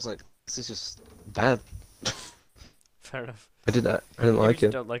guides and I was like, this is just bad. Fair enough. I did that. I didn't You like just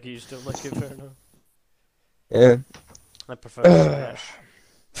it. don't like it, you just don't like it, fair enough. Yeah. I prefer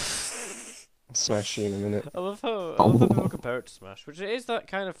Smash. Smash you in a minute. I love how people compare it to Smash, which it is that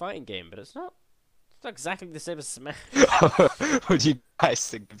kind of fighting game, but it's not. It's not exactly the same as Smash. What do you guys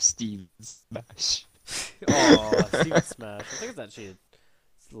think of Steve's Smash? Oh, Steven Smash. I think it's actually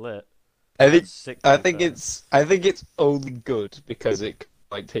it's lit. I think Sick I like think that. it's only good because it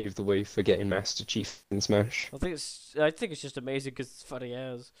like paved the way for getting Master Chief in Smash. I think it's just amazing because it's funny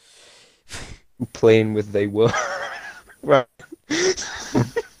as. Playing with they were. Right.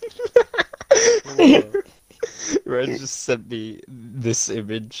 Whoa. Red just sent me this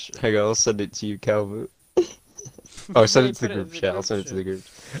image. Hang on, I'll send it to you, Calvert. Oh, send it to the Put group in chat. I'll send it to the group.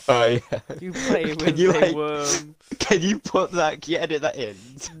 Oh yeah. You play Can with you, a like- worm. Can you put that? Can you edit that in?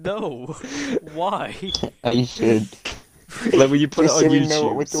 No. Why? I should. Like when you put Just it so on we YouTube. know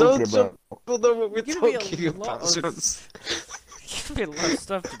what we're so talking about. people know what we're Give me a talking lot about. of- Give me a lot of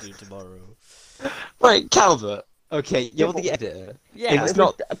stuff to do tomorrow. Right, Calvert. Okay, you're but- the editor. Yeah. It's if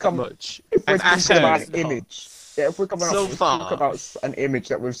not we that come- much. If we're I've asked talking about you. an image, yeah, if we're coming So up, we far. talk about an image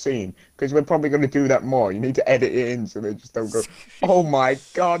that we've seen, because we're probably going to do that more. You need to edit it in so they just don't go, oh my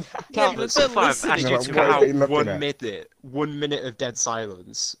god. Yeah, but So they're far, I've listening. asked you to What cut are they out looking at? 1 minute of dead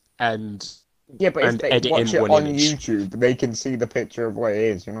silence, and Yeah, but if And they edit watch in it one on image. YouTube, they can see the picture of what it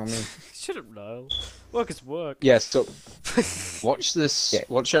is, you know what I mean? Shut up, Niall. Work is work. yeah. So watch this. Yeah.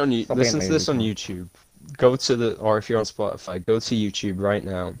 Watch it on you. Stop being Listen to this lazy, on YouTube. Go to the, or if you're on Spotify, go to YouTube right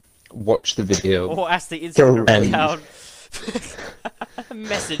now. Watch the video. Or ask the Instagram And- account.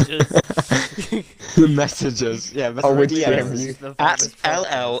 Messages. The messages. Yeah, Oh, which messages. DM This you? is the At famous podcast.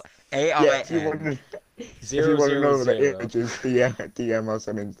 LLAIN. Yeah, if you want to, if you want to know the images, DM us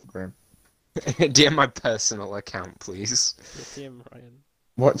on Instagram. DM my personal account, please. Yeah, DM Ryan.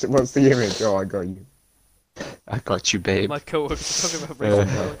 What's the image? Oh, I got you. I got you, babe. My co-worker's talking about racial Uh.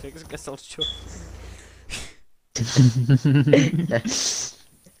 politics. Guess I'll show.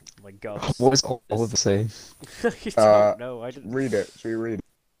 Oh my god. What was Oliver saying? I don't know. I didn't. Read it. Should we read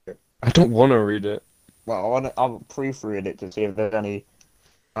it? I don't want to read it. Well, I'll proofread it to see if there's any.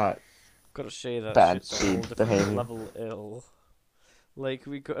 Gotta say that Bad shit's a whole seed different behavior. level ill. Like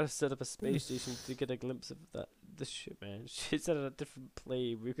we gotta set up a space station to get a glimpse of that. This shit, man. Shit's at a different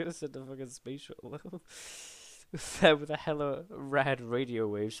plane. We gotta send a fucking space shuttle with a hella rad radio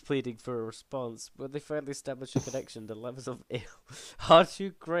waves pleading for a response. When they finally establish a connection, the levels of ill are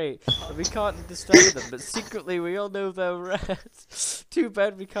too great, and we can't understand them. But secretly, we all know they're rad. Too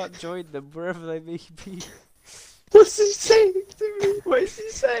bad we can't join them wherever they may be. What's he saying to me? What is he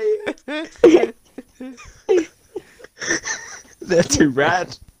saying? They're too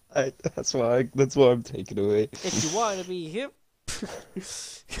rad. That's why I'm taking away. If you want to be hip.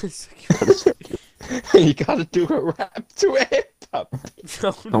 You gotta do a rap to a hip hop.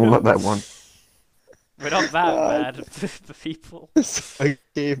 No, Don't let that one. We're not that bad, the people. So I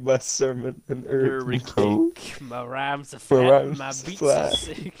gave my sermon an urban code. My rhymes are My flat, rhymes my are beats flat. are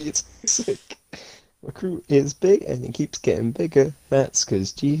sick. It's sick. My crew is big and it keeps getting bigger. That's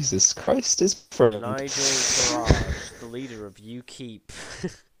because Jesus Christ is friend. Nigel Farage, the leader of UKeep.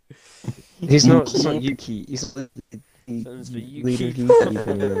 He's not. It's not Yuki. He's the Stands for leader of UKeep. UKeep.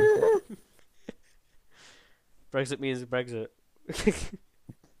 Anyway. Brexit means Brexit.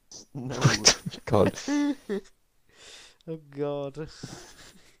 No. God. Oh god.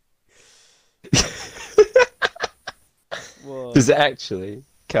 What? Does it actually,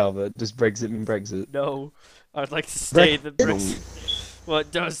 Calvert? Does Brexit mean Brexit? No, I'd like to stay in the Brexit. Well,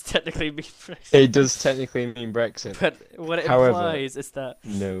 it does technically mean Brexit, It does technically mean Brexit. but what it However- implies is that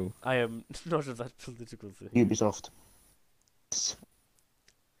No. I am not of that political thing. Ubisoft.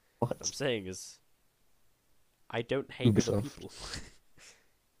 What I'm What? saying is, I don't hate other Ubisoft. people.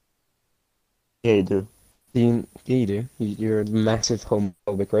 Yeah, you do. You do. You're a massive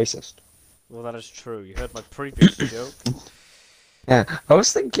homophobic racist. Well, that is true. You heard my previous joke. Yeah, I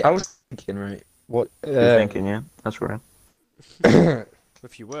was thinking, right? What? You're thinking, yeah? That's right. Well,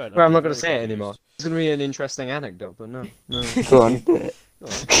 If you were, I'm not gonna say it anymore. It's gonna be an interesting anecdote, but no, no, Go on, do it.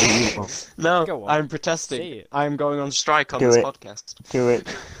 no. Go on. I'm Say protesting. it. I'm going on strike on Do this it. podcast. Do it.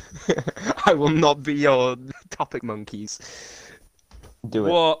 I will not be your topic monkeys. Do it.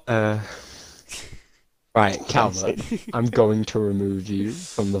 What? Right, Calvert. I'm going to remove you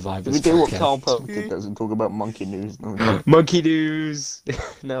from the Vibers We do what podcast. Carl Pilkington does and talk about monkey news. No, Monkey news.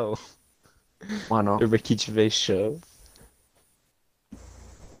 No, why not? the Ricky Gervais show.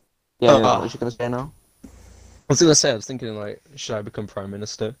 Yeah, Oh. what you gonna say now? I was thinking like, should I become prime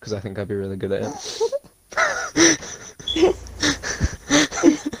minister? Because I think I'd be really good at it.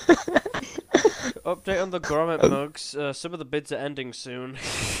 Update on the Gromit mugs. Some of the bids are ending soon.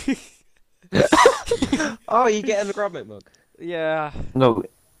 Oh, you getting the Gromit mug? Yeah. No.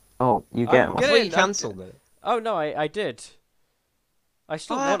 Oh, you get I'm I one. thought you I'm- cancelled it. Oh no, I did. I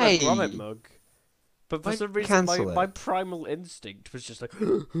still want a Gromit Why? mug, but for Why'd some you reason cancel my it? primal instinct was just like.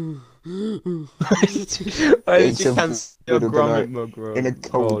 Why did It's you a cancel your bit of the Gromit night mug, in a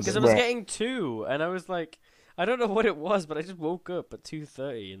cold Because I sweat. was getting two, and I was like, I don't know what it was, but I just woke up at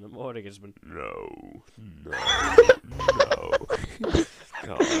 2:30 in the morning and just went, no, no,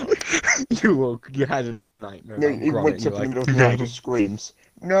 no. God. You had a nightmare No, about he Gromit. wakes You're up in the like, middle of the night and no. just screams.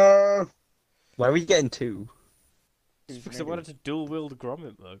 No! Why were you getting two? Just because I wanted to dual wield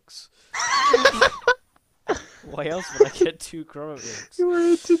Gromit mugs. Why else would I get two Gromit mugs? You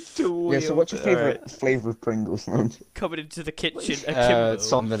wanted to do Yeah, so what's your favourite flavour of Pringles, man? Coming into the kitchen akimbo.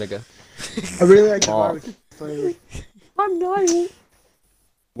 Salt and vinegar. I really like the Oh. barbecue flavor. I'm dying.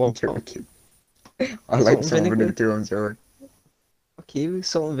 Well, I Salt like and salt and vinegar? vinegar too, I'm sorry. fuck you,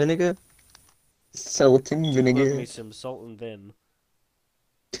 salt and vinegar. Salt and Love vinegar. me some salt and vin.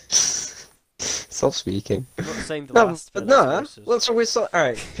 Stop speaking. I'm not saying the No, last but bit, that's no. racist. Well, so we're so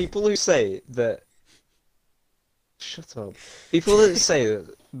alright. People who say that. Shut up. People that say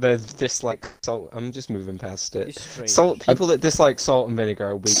that they dislike salt. I'm just moving past You're it. strange. Salt. People that dislike salt and vinegar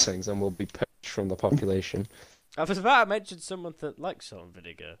are weak things and will be purged from the population. I was about to mention someone that likes salt and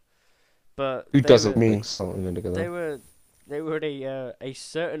vinegar, but Who they doesn't were, like salt and vinegar They though? were a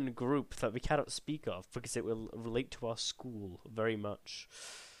certain group that we cannot speak of because it will relate to our school very much.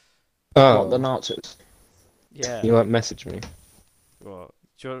 What, the Oh, Nazis? Yeah. you like message me? What?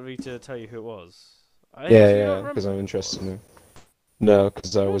 Do you want me to tell you who it was? Yeah, Do you not yeah, remember because I'm who it interested was? in it. No,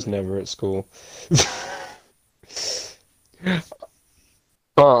 because I was never at school.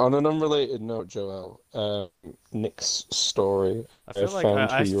 Oh, on an unrelated note, Joel, Nick's story. I feel like found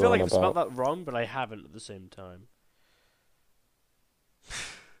I who you feel were like on I've spelled about. that wrong, but I haven't at the same time.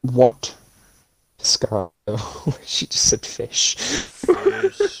 What? Scar. She just said fish.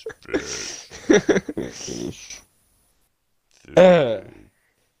 Fish. Fish. When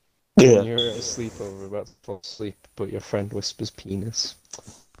Yeah. you're at a sleepover about to fall asleep, but your friend whispers penis.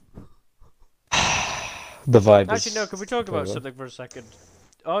 The vibe Actually, is. no. Can we talk about clever. something for a second?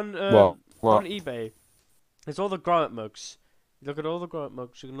 On What? on eBay, there's all the Gromit mugs. You look at all the Gromit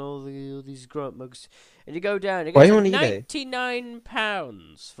mugs. You look at all these Gromit mugs, and you go down. It Why goes are for you on eBay?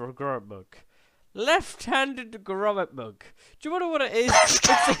 £99 for a Gromit mug. Left-handed Gromit mug. Do you want to know what it is?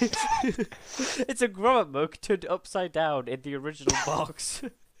 It's a Gromit mug turned upside down in the original box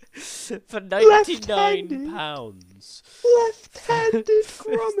for £99. Left-handed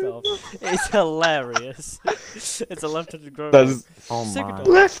First off, it's hilarious. It's a left-handed Gromit That's mug. Oh Second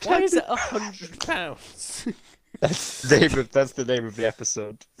my. off, why is it £100? That's the name of the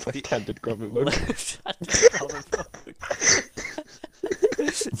episode. Left-handed Gromit mug. Left-handed Gromit mug. Do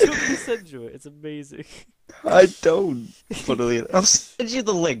you want me to send you it? It's amazing. I don't. Funnily, I'll send you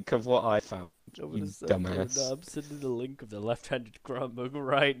the link of what I found. I'm You gonna send you- dumbass. no, I'm sending the link of the left-handed Gromit mug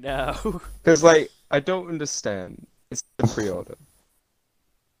right now. Because like I don't understand. It's the pre-order.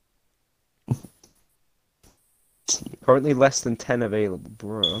 Currently less than 10 available,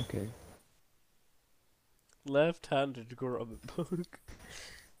 bro. Okay. Left-handed Gromit mug.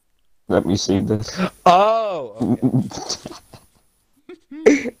 Let me see this. Oh.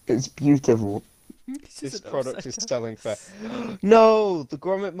 Okay. It's beautiful. It's This just an product upside is down- selling fast. No, the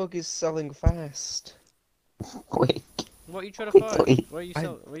Gromit mug is selling fast. Quick. What are you trying to find? Wait. Where are you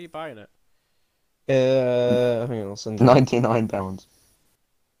selling? Where are you buying it? Hang on, I'll send you. £99.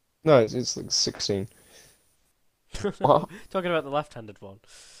 No, it's like 16. What? Talking about the left-handed one.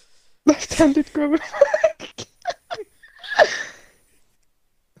 Left-handed Gromit mug.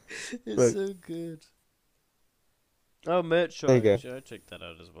 It's Look. so good. Oh, merch There you go. shortage. I checked that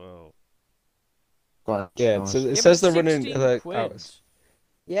out as well. Yeah, so it Yeah, says but they're running 16 like quid. hours.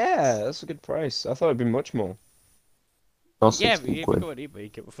 Yeah, that's a good price. I thought it'd be much more. Yeah, but if you go on eBay, you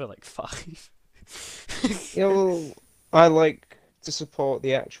get it for like 5. Yeah, well, I like to support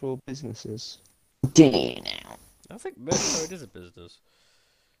the actual businesses. Damn. I think merch is a business.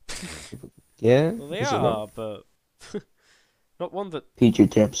 Yeah, Well, they is it not? are, but not one that PG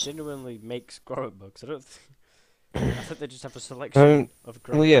tips. genuinely makes Gromit mugs. I don't think. I think they just have a selection Um, of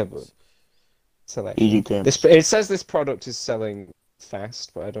Gromit well, yeah, mugs. Selection. PG tips. It says this product is selling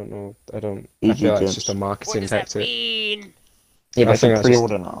fast, but I don't know. I feel like it's just a marketing tactic. mean? Yeah, I but think it's a that's just-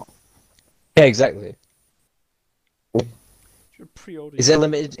 pre-order now. Yeah, exactly. Should pre-order. Is it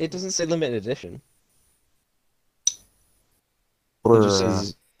limited? It doesn't say limited edition. It just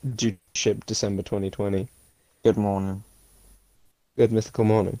says due to ship December 2020. Good morning. Good mythical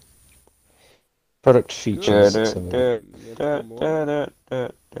morning. Product features. Good.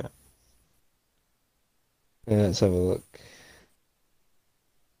 so- Let's have a look.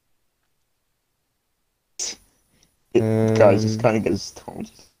 Guys, just kind of get stoned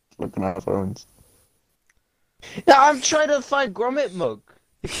looking at our phones. Yeah, I'm trying to find Gromit mug.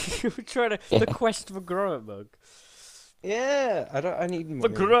 We're trying to the quest for Gromit mug. Yeah, I need The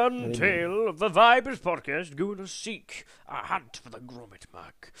money. grand tale of the Vibers podcast gonna seek a hunt for the Gromit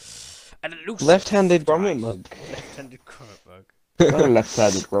mug. An elusive Left-handed device. Gromit mug. Left-handed Gromit mug. Not a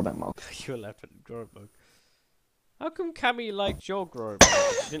left-handed Gromit mug. Your left-handed Gromit mug. How come Cammy liked your Gromit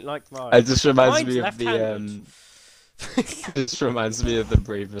mug? She didn't like mine. It just reminds Mine's me of left-handed. This reminds me of the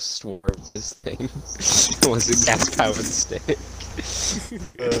bravest warriors thing. Was it gas powered stick?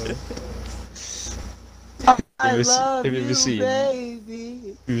 I Have love you ever you, seen-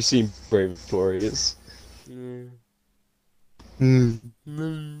 baby. Have you seen Bravest Warriors? Mm.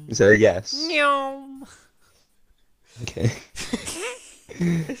 Is that a yes? Meow. Okay.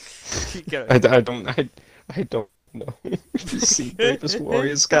 Keep going. I don't know. Have you seen Bravest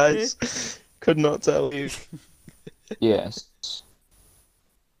Warriors, guys? Could not tell you. Yes.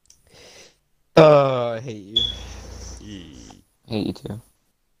 Oh, I hate you. Hate you too.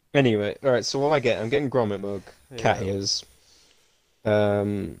 Anyway, alright, so what am I getting? I'm getting Gromit mug, cat Yeah. ears. Oh,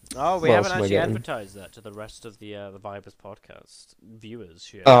 we what else haven't am I actually getting? advertised that to the rest of the Vibers podcast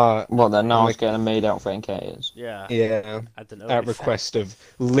viewers. Yeah. Well, then now I'm it's getting a maid outfit in Katie's. Yeah. Yeah, I don't know. at request of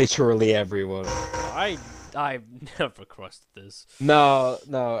literally everyone. I've never requested this. No,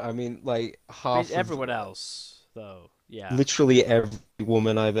 I mean, like, half of- Everyone else, though. Yeah. literally every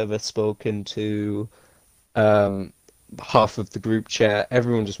woman I've ever spoken to, half of the group chat,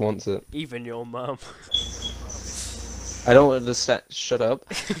 everyone just wants it. Even your mum. I don't understand. Shut up.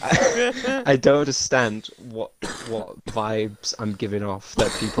 I don't understand what vibes I'm giving off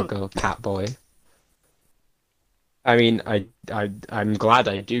that people go cat boy. I mean, I'm glad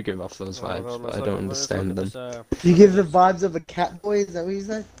I do give off those vibes, but I don't understand them. You give the vibes of a cat boy, is that what you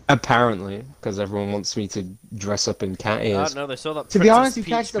said? Apparently, because everyone wants me to dress up in cat I ears. don't know, they saw that To be Princess honest, you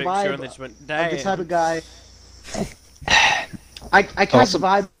Peach catch the picture vibe and they just went, Of damn. the type of guy. I catch Also- the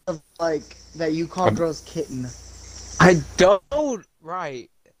vibe of, like, that you call girls kitten. I don't. Right.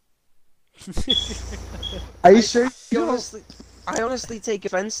 Are you sure? I honestly take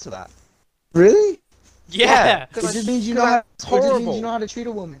offense to that. Really? Yeah! It just means you know how. It It's just means horrible. you know how to treat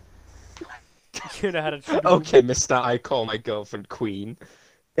a woman. You know how to treat Okay, mister, I call my girlfriend Queen.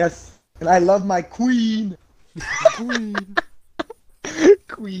 Yes. And I love my queen.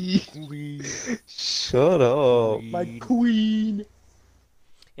 Queen. Shut up. My queen.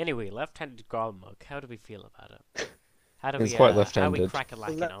 Anyway, left-handed Gromit mug, how do we feel about it? How do It's we, quite how we left-handed. crack a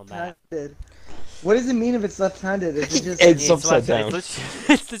lacking on that? Left-handed. What does it mean if it's left-handed? Is it just? It's upside down.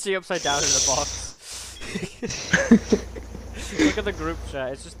 It's literally upside down in the box. Look at the group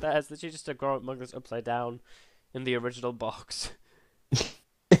chat. It's just that. It's literally just a Gromit mug that's upside down in the original box.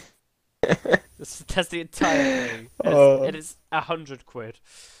 That's the entire thing. Oh. It is 100 quid.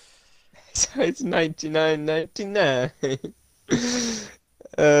 So it's 99.99.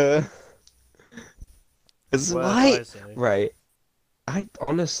 It's What like do I say? right. I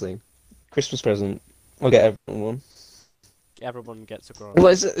honestly, Christmas present. I'll get everyone one. Everyone gets a Gromit. Well,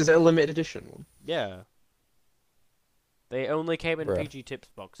 is it a limited edition one? Yeah. They only came in Bruh. PG Tips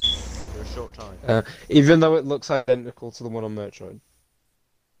boxes for a short time. Even though it looks identical to the one on Metroid.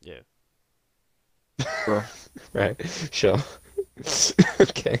 Yeah. Right. Sure.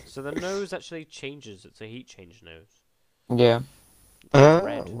 Okay. So the nose actually changes. It's a heat change nose. Yeah.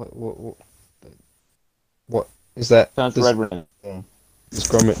 Red. What is that? Sounds Does- red red. Does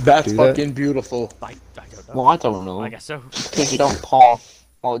Gromit That's do that? fucking beautiful. I don't know. Well, I don't know. I guess so. Because you don't pass.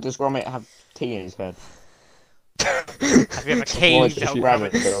 Well, does Gromit have tea in his head? Have you ever caved just out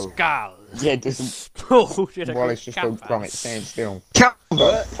rabbit Grommit's though. skull? Yeah, it doesn't. Oh, did I Well, go it's just a camper? Gromit standing still. Cat-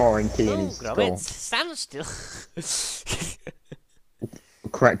 Got pouring tea in Oh, his skull. Gromit, stand still.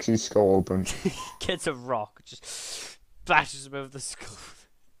 Cracks his skull open. Gets a rock, just bashes him over the skull.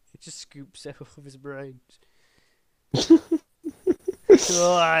 It just scoops it off his brains.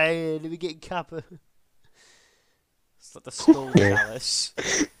 Oh, let me get Kappa. It's like the skull chalice.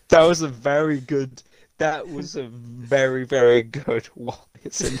 That was a very good. That was a very, very good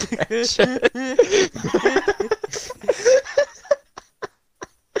Wallace impression.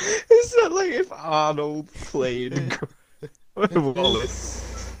 It's not like if Arnold played Wallace.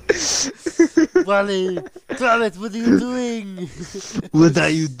 Wally, Gromit, what are you doing? What are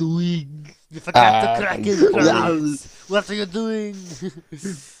you doing? You forgot to crack his Gromit. What are you doing?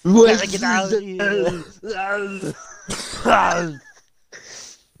 Gotta get out of here.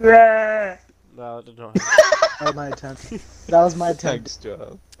 No, I don't know. That was my attempt. That was my attempt. Thanks,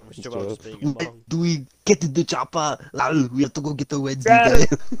 Joel. Mr. Welch is being a mong. Do we get to the chopper? Lol, we have to go get the Wednesday Got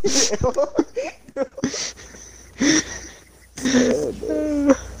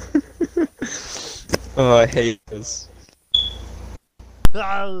guy. Oh, I hate this.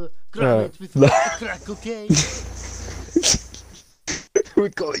 Gromit with the crack cocaine. We're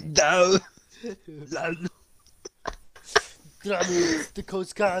going down. Lol. Gromit, the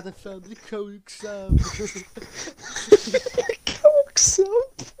Coast Guard and family Coke sub. Coke sub.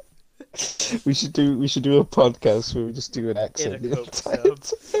 We should do a podcast where we just do an accent. In a the Coke entire sub.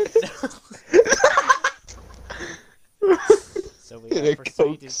 So we In a Coke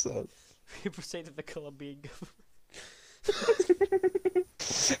proceeded. sub. We proceeded the Colombian government.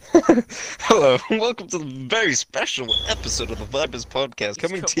 Hello, and welcome to the very special episode of the Vibers Podcast,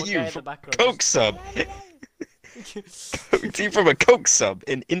 coming to you from Coke Sub. Coming to you from a Coke Sub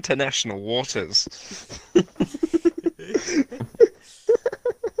in international waters.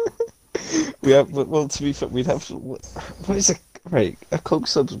 We have, well, to be fair, we'd have, what is a, right, are Coke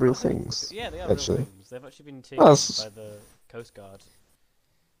Subs real things? Yeah, they are Actually. real things. They've actually been taken Oh, by the Coast Guard.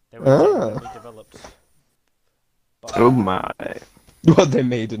 They were developed. Oh my. Well, they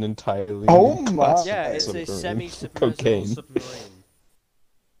made an entirely Oh new my. class Yeah, of it's a submarine. semi-submersible Cocaine. submarine.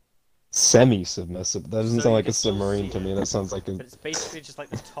 Semi-submersible. That doesn't So sound you like a can still submarine see to it. me. That sounds like a. But it's basically just like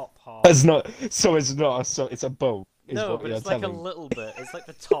the top half. It's not. So it's not. So it's a boat. Is No, what but you're it's like telling. a little bit. It's like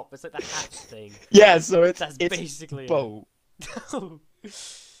the top. It's like the hatch thing. Yeah. So it's That's it's basically a boat. it.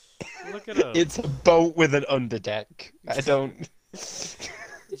 Look it up. It's a boat with an underdeck. I don't. It's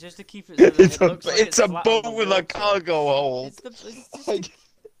just to keep it. So that It's it a looks like it's a flat on boat the with a water. cargo hold.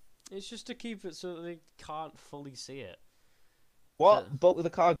 It's just to keep it so that they can't fully see it. What boat with a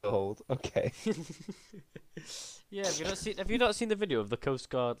cargo hold? Okay. Yeah, have you not seen the video of the Coast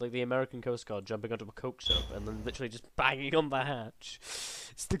Guard, like the American Coast Guard, jumping onto a Coke sub and then literally just banging on the hatch?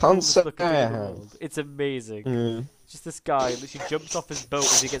 It's the coolest Can't looking say thing I in the have. world. It's amazing. Mm. Just this guy literally jumps off his boat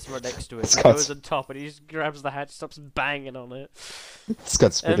as he gets right next to it, It's and got- goes on top, and he just grabs the hatch, stops banging on it, It's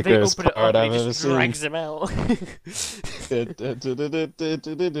got to be and the they greatest open it part up I've and he ever just seen. drags him out. amazing.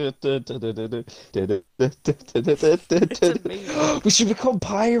 We should become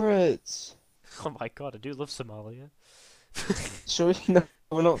pirates. Oh my god, I do love Somalia. Sure, no,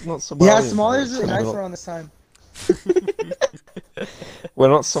 we're not Somalian. Yeah, Somalia's really pirates. nice around this time. We're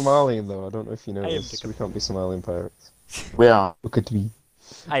not Somalian though. I don't know if you know I am this. We can't be Somalian pirates. We are. We could be.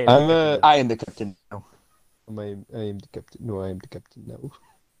 I am I'm I am the captain now. I am the captain. No, I am the captain now.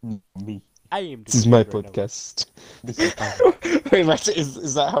 Me. I am This is my right now. podcast. This is fine. Wait,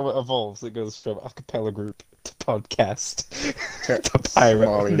 is that how it evolves? It goes from a cappella group to podcast to pirate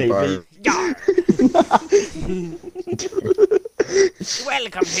Somalian navy.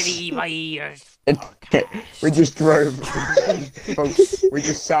 Welcome to the Vibers We just drove. Folks, we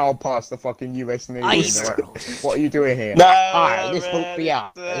just sailed past the fucking US Navy. and Ice they're like, World. what are you doing here? No, Alright, this won't be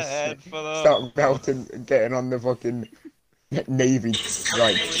ours. Start melting and getting on the fucking Navy,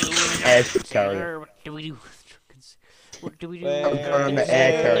 like, air carrier. What do we do? What do we do? I'm going on the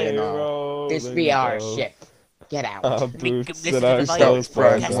air carrier now. This be our ship. Get out. Our Make boots him listen and to our the clothes Vibers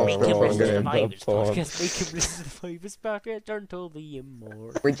price podcast. are Make him all listen to the in the Vibers pond. Podcast, make him listen to the Vibers podcast, aren't told the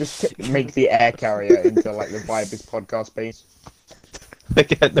more. We just make the air carrier into like the Vibers podcast page.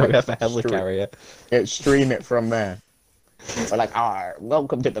 Again, no, we have a Stream. helicarrier. Yeah, stream it from there. We're like,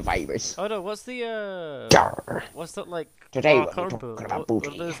 welcome to the Vibers. Oh no, what's the Yarr. what's that like? Today I we're can't talking remember. about What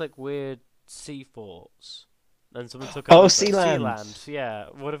are booty. those like weird sea forts? And someone took Oh, over Sealand. Sealand, yeah.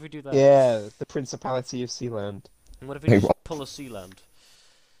 What if we do that? Yeah, the Principality of Sealand. And what if we Hey, just what? pull a Sealand?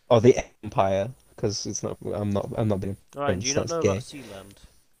 Or the Empire, because it's not. I'm not being. Alright, do you not That's know gay. about Sealand?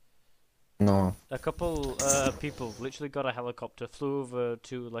 No. A couple people literally got a helicopter, flew over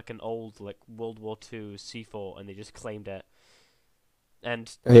to like an old like World War II sea fort, and they just claimed it. And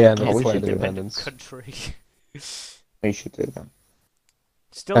Yeah, no, no, we it's it's an should do that. independent country. We should do that.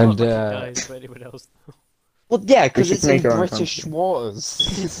 Still And, not recognized by anyone else. Well, yeah, because should it's in make our own British country. waters.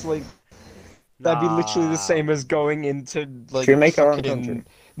 It's like that'd be literally the same as going into like Should we make our own fucking country?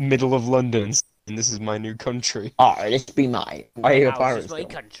 middle of London. And this is my new country. This be mine. Are you a House pirate is my still?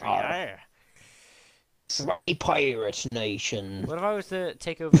 country. It's my pirate nation. What if I was to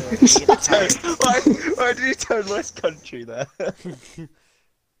take over the entire... Why did you turn West Country there?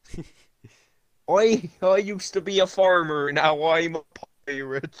 I used to be a farmer, now I'm a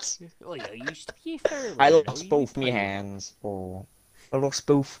pirate. Oh, you used to be a farmer. I now lost you both a my pirate. hands. Oh. I lost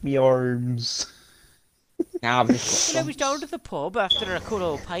both my arms. Now I've just Well, I got was down to the pub after a good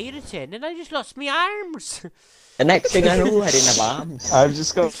old pirating, and I just lost my arms. The next thing I know, I didn't have arms.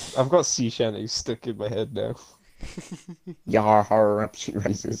 I've got sea shanties stuck in my head now. Yar har up she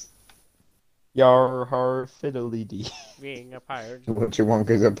raises. Yar har fiddly dee. Being a pirate. What you want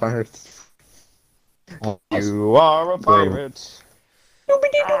is a pirate. You are a pirate.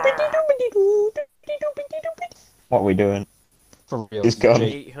 What are we doing? For real. Just go.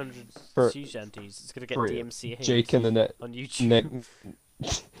 800 For- sea shanties. It's gonna get for real. DMCA Jake and the net. on YouTube.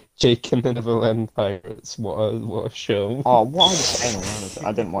 Jake and the Neverland Pirates. What a show. Oh, what are you saying?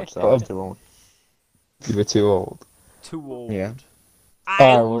 I didn't watch that. I was too old. You were too old. Too old. Yeah.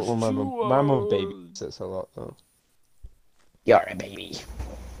 I Oh, was remember, too my mum old. babysits a lot though. You're a baby.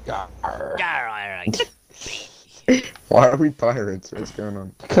 Yar. Alright. Why are we pirates? What's going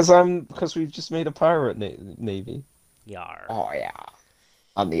on? Because we've just made a pirate navy. Yar. Oh yeah.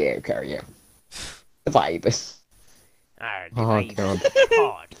 I'm the air carrier. The vibe. Our Oh Divide god.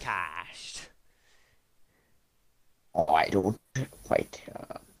 podcast. Oh, I don't quite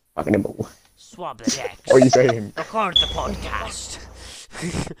fucking know. Swab the decks. What are you saying? Record the podcast.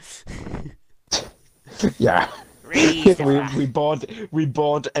 Yeah. Raise the we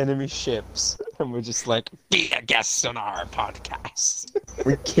board enemy ships and we're just like, be a guest on our podcast.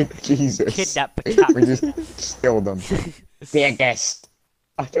 We kicked Jesus. kidnap the We captain. just killed them. Be a guest.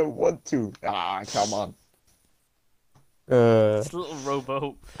 I don't want to. Ah, come on. It's a little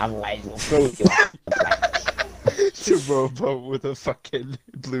rowboat. Otherwise, we'll throw you off the plank. It's a rowboat with a fucking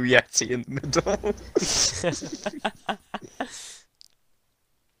blue yeti in the middle.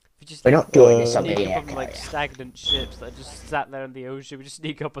 We just We're not doing this on sneak the up air on like carrier. stagnant ships that just sat there in the ocean. We just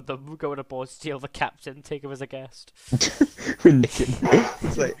sneak up on them, go on a board, steal the captain, take him as a guest. We're nicking.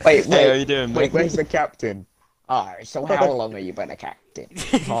 It's like, Wait, hey, how wait, you doing, wait, mate? where's the captain? Ah, so how long have you been a captain?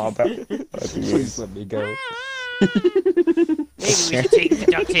 Oh, that'd be Please let me go. Maybe we should take the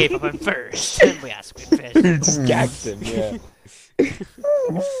duct tape off him first, then we ask him first. Just gagged him, yeah.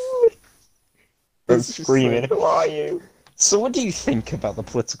 I'm It's just screaming, like- who are you? So what do you think about the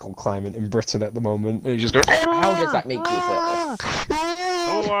political climate in Britain at the moment? And you just go, How does that make you feel?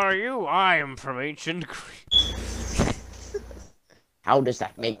 Who are you? I am from ancient Greece. How does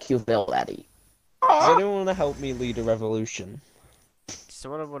that make you feel, Eddie? does anyone want to help me lead a revolution?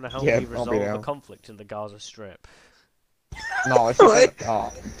 Someone want to help Yeah, me I'll be resolve the down. conflict in the Gaza Strip. No, it's just oh,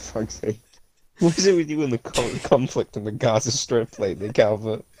 fuck's sake. What is it with you and the conflict in the Gaza Strip lately,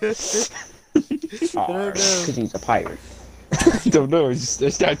 Calvert? Oh, because he's a pirate. I don't know, I just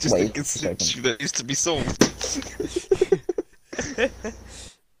Wait think a it's an second. issue that needs to be solved.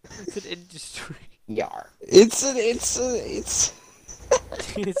 It's an industry. Yar. It's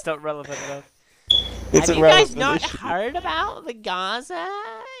It's not relevant enough. It's Have a you guys relevant not issue. heard about the Gaza?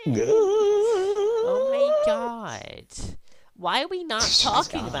 Oh my god. Why are we not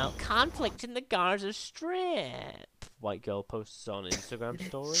talking about conflict in the Gaza Strip? White girl posts on Instagram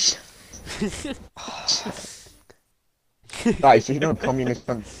stories. Guys, you know communists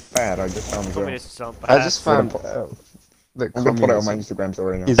aren't bad, I just found it. Communists aren't I bad. just found out that I'm gonna put it on my communism Instagram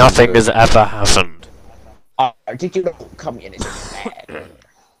story now. is Nothing good. has ever happened. Did you know communism is bad?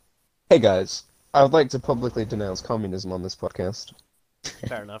 Hey guys, I would like to publicly denounce communism on this podcast.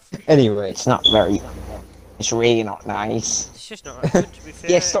 Fair enough. Anyway, It's not very... It's really not nice. It's just not good to be fair.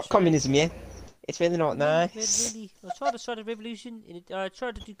 yeah, stop It's communism, yeah? It's really not really- nice. really- I tried to start a revolution, and I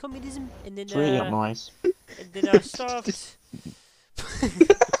tried to do communism, and then It's really not nice. and then I starved.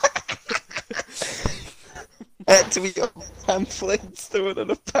 To eat up pamphlets, there weren't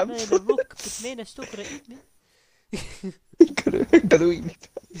enough Man, a pamphlets. rook, but man, I still gotta eat me. Gotta eat me.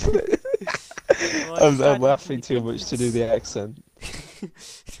 Oh, I I'm decided laughing too much to do the accent.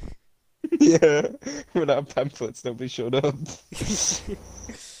 Yeah, without pamphlets, nobody showed up.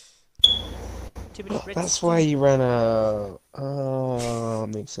 Too many bread That's sticks. why you ran out. Oh,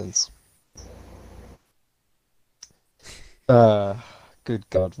 makes sense. Good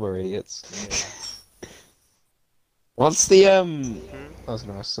God, we're idiots. What's the I was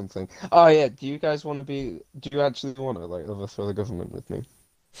gonna ask something. Oh yeah, do you guys want to be? Do you actually want to like overthrow the government with me?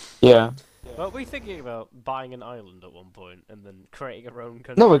 Yeah. But we're thinking about buying an island at one point and then creating our own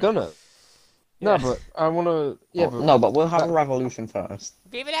country. No, we're gonna. No, Yeah. but I want to. Yeah, but No, but we'll have a revolution first.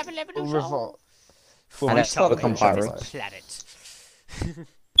 We will have a level we'll of revolt. For And we let's not start become making this pirates. planet.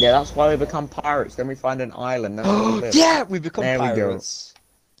 Yeah, that's why we become pirates. Then we find an island. Then we live. Yeah, we become There we go. pirates.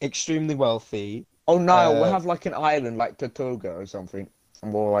 Extremely wealthy. Oh no, we'll Uh, have like an island like Tortuga or something,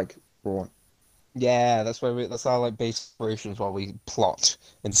 and we'll like run. Yeah, that's where that's our like base operations while we plot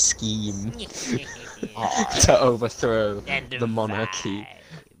and scheme to overthrow And the monarchy.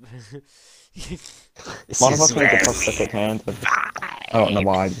 This One of is us needs a very prosthetic hand. I don't know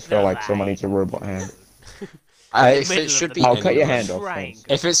why. I just feel like someone needs a robot hand. If Middle it of should the be I'll middle cut your of a hand off, triangle.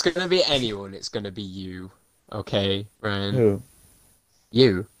 if it's gonna be anyone, it's gonna be you. Okay, Ryan. Who?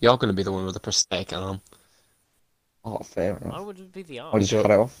 You're gonna be the one with the prosthetic arm. Oh, fair Why enough. would it be the arm? Or did you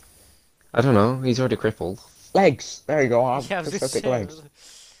cut it off? I don't know. He's already crippled. Legs. There you go. I have Yeah, I was gonna prosthetic say, legs.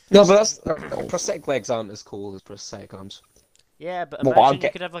 No, but that's prosthetic legs aren't as cool as prosthetic arms. Yeah, but Well, imagine I'll you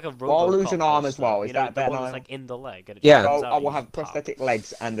get- could have like a I'll robot. lose an arm as well, is You know, that the better one that's now? like in the leg. And it Yeah. just comes So out I and will you have just pop. prosthetic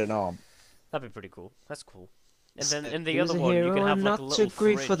legs and an arm. That'd be pretty cool. That's cool. And then So, in the he was other a one, you hero can have and like a not little to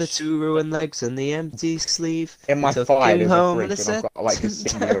grief for the fridge. 2 ruined legs and the empty sleeve. In my Took thigh, him there's a home fridge, with and I've got like a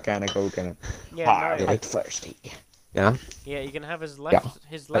singular can of coke in it. Yeah, Hi, no, like thirsty. Yeah. yeah, you can have his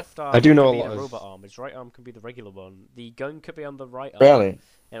left arm. I do know can a be lot of- robot arm. His right arm can be the regular one. The gun could be on the right arm. Really? And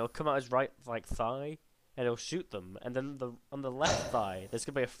it'll come out his right like thigh, and it'll shoot them. And then on the left thigh, there's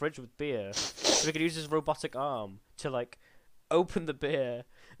gonna be a fridge with beer, so we could use his robotic arm to like open the beer.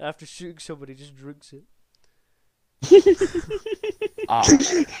 And after shooting somebody, just drinks it. Ah,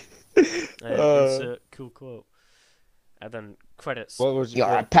 Insert cool quote. And then credits. What would you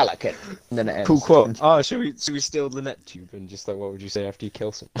you're a pelican. And then it ends. Cool quote. Oh, should we steal the net tube and just like what would you say after you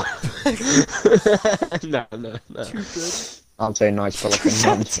kill someone? No. Too good. I'll say nice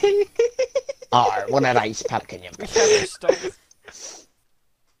pelican. Oh, one of these pelican. We can't stop.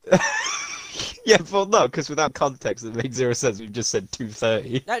 Yeah, well, no, because without context, it makes 0 sense. We've just said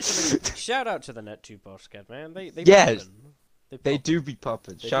 2:30. Actually, shout out to the NetTube podcast, man. They Yes. poppin'. They pop. do be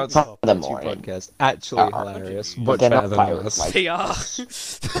popping. They Shout do be out to the poppin'. Two podcast. Actually Oh, hilarious. they're Much not better than pirates, us. like- They are.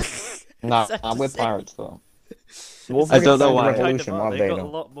 No, Sad to we're say. pirates though. I don't know why. Revolution, They've what have they got a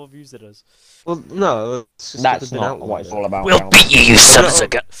done? lot more views than us. Well, no, it's just That's they've been not outlawed. what it's all about. We'll Cal. beat you, you sons of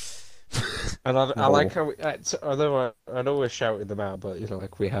gun. And I No. like how, although I know we're shouting them out, but you know,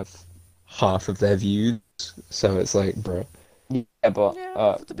 like we have half of their views, so it's like, bro. Yeah, but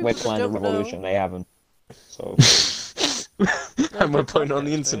Yeah, for the people we're that planning a don't revolution. know. They haven't. So. And we're good putting on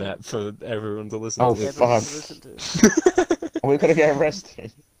the podcast, internet for everyone to listen Oh, to. Everyone fuck. should listen to. Are we gonna get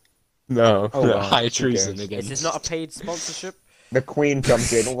arrested? No, Oh, no, well, high who treason cares? against. This is not a paid sponsorship. The Queen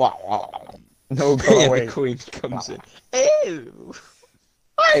comes in. Wow, wow, wow. No, go Yeah, away. the Queen comes in. Ew.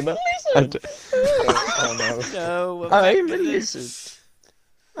 I'm a And lizard. Oh no. No, we're I'm back a to lizard. this.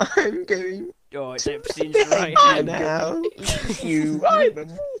 I'm going Oh, it's to Epstein's bed right hand. now. You, I'm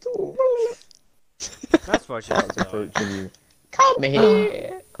immortal. That's why she's That's not. approaching you. Come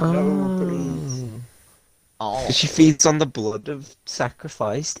here. No, please. Oh. Oh. She feeds on the blood of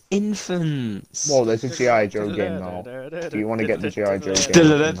sacrificed infants. Well, there's a G.I. Joe game now. Do you want to get the G.I. Joe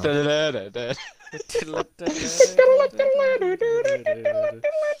game?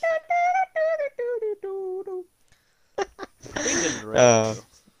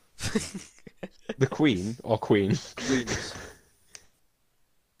 The Queen or Queen?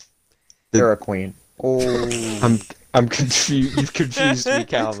 You're a queen. Oh. I'm confused. You've confused me,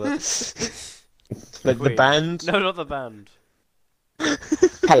 Calvin. The Queen. band? No, not the band.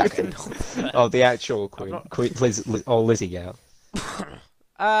 Pelican. Oh, the actual Queen. not- Queen Lizzie Gal.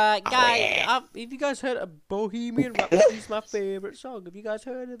 Guys, have you guys heard of Bohemian Rhapsody's my favorite song? Have you guys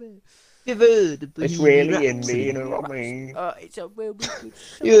heard of it? You've heard of It's really indie, you know what I mean? It's a really good song.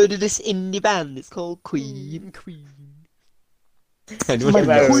 You heard of this indie band? It's called Queen. Queen. Anyone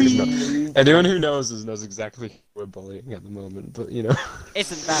Queen. who knows us knows exactly who we're bullying at the moment, but you know.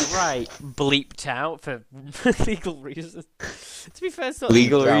 Isn't that right? Bleeped out for legal reasons. To be fair, it's not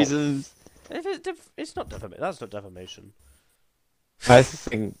Legal Bleeped out. reasons. If it's not defamation. That's not defamation. I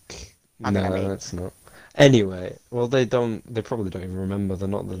think I no, mean- that's not. Anyway, well, they probably don't even remember. They're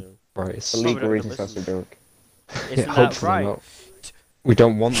not the Yeah. brightest. For Probably legal don't reasons, that's a listen. joke. Isn't Yeah, that hopefully right? not. We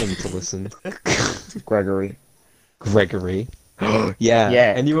don't want them to listen. Gregory. Gregory. yeah.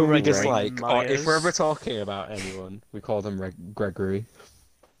 Yeah, Anyone we Gregory dislike, or if we're Myers. ever talking about anyone, we call them Gregory.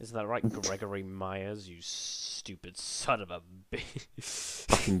 Isn't that right, Gregory Myers? You stupid son of a bitch.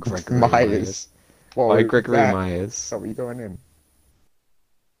 Fucking Gregory Myers. What Why was Gregory that? Myers? So are you going in?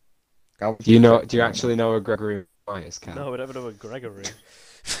 Do you actually know a Gregory Myers, Cal? No, I don't know a Gregory.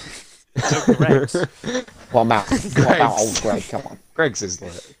 No, Greg's. What about Greg's. old Greg? Come on. Greg's is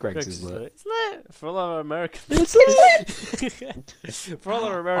lit. Greg's Greg's is lit. It's lit for all our Americans. It's lit. For all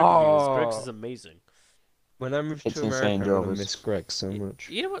our American Oh. viewers, Greg's is amazing. When I moved It's to insane, America, I Jarvis. miss Greg so much.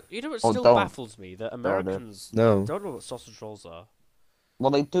 You know what? You know what Oh, still don't. baffles me that Americans No. don't know what sausage rolls are.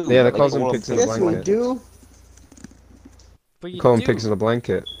 Well, they do. Yeah, they but call them call pigs in a Yes, blanket. we do. But you Call them do. pigs in a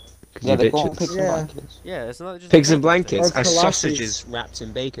blanket. 'Cause Yeah, you they call them bitches. pigs Yeah. and blankets. Yeah, isn't that just Pigs in a blankets Or are kolaches. sausages wrapped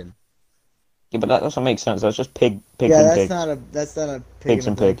in bacon. Yeah, but that doesn't make sense. That's just pigs Yeah, and that's pigs. not a pig Pigs in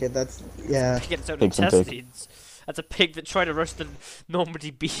a and pig. blanket. That's yeah. Pig its own Pigs and pig. intestines. That's a pig that tried to roast the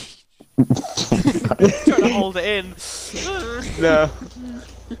Normandy beef. Trying to hold it in. No.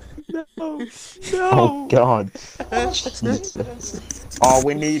 No. Oh God. Jesus. Oh,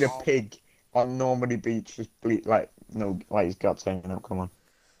 we need a pig on Normandy Beach. Just like no, like his guts hanging out. Come on.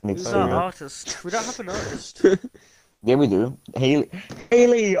 Need to Who's see our that. artist? We don't have an artist. Yeah, we do. Haley.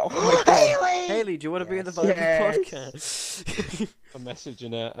 Haley. Oh my God. Haley, do you want to be in the Yes. Vibe Yes. podcast? I'm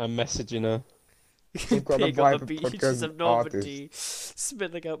messaging her. I'm messaging her. We've got a Pig on the Vibe beaches podcast of Normandy,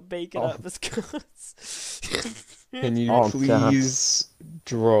 spilling out bacon Oh. out of his guts. Can you Oh, God. please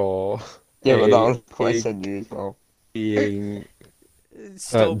draw Yeah, but that a was what I pig sent you as well. being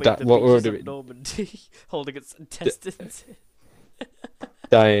Storming the what beaches word of are Normandy, holding its intestines in.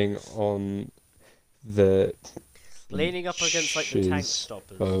 dying on the Leaning up against like the tank beaches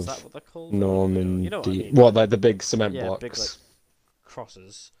stoppers. of Is that what they're called? Normandy. You know what I mean? What, like the big cement Yeah, blocks? big like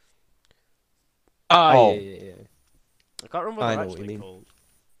crosses. Ah, Oh. yeah. I can't remember what I they're know what you actually mean. called.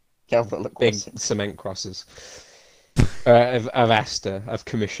 Careful, look Big what's- cement crosses. I've asked her. I've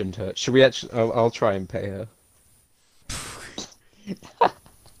commissioned her. Should we actually? I'll try and pay her.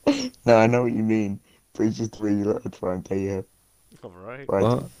 No, I know what you mean. Please just really let her try and pay her. Alright. Right.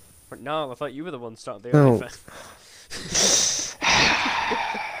 What? But no, I thought you were the one starting the No. OnlyFans.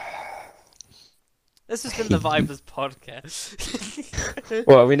 This has been the Vibers podcast.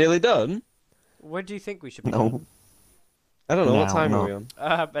 Well, are we nearly done? Where do you think we should be? No. I don't know. What No, time no. are we on?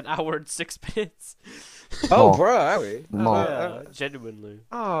 An hour and 6 minutes. Oh, More. bro, are we? More. Yeah, genuinely.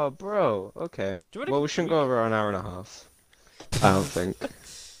 Oh, bro. Okay. Do you wanna- Well, we shouldn't go over an hour and a half. I don't think.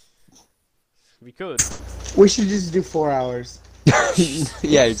 We could. We should just do 4 hours.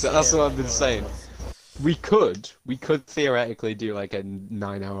 Yeah, that's what I've been well, saying. We could theoretically do like a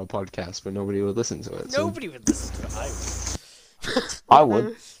 9-hour podcast, but nobody would listen to it. So. Nobody would listen to it. I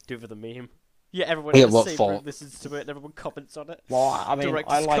would. Do it for the meme. Yeah, everyone Yeah, in the what same for? room listens to it and everyone comments on it. Well, I mean,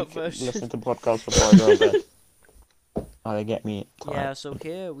 Director's I like cut version. listening to podcasts before I go to bed. Oh, they get me. Yeah, so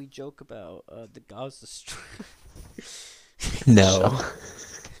here we joke about the Gaza Strip. No.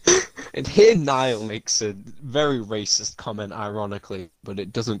 And here Niall makes a very racist comment, ironically, but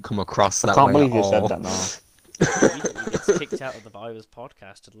it doesn't come across I that can't way believe at you all. said that now. He gets kicked out of the Vibers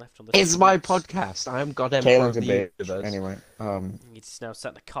podcast and left on the It's my streets. podcast. I am goddamn Kaylin's a the bitch. universe. Anyway, He's now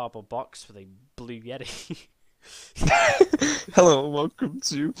sat in a cardboard box with a blue Yeti. Hello and welcome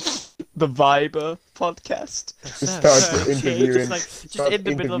to the Viber podcast. Just starts Sir, interviewing- just starts in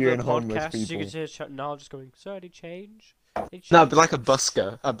the middle of the interviewing homeless podcast, you people. can hear Niall just going, "So any change?" Any No, I'd change?" be like a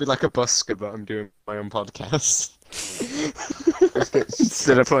busker. I'd be like a busker, but I'm doing my own podcast.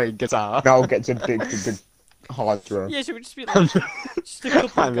 Instead of playing guitar. now gets addicted to hard drum. Yeah, should we just be like, just a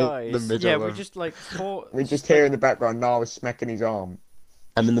couple I'm of in the guys? middle Yeah, we of- just like four. We just hear in the background Niall smacking his arm.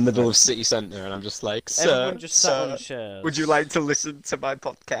 I'm in the middle of city centre and I'm just like, Everyone just sat sir, on chairs. would you like to listen to my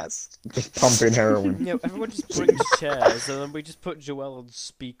podcast? Just pumping heroin. Yeah, everyone just brings chairs, and then we just put Joel on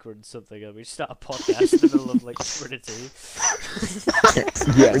speaker and something, and we start a podcast in the middle of like Trinity.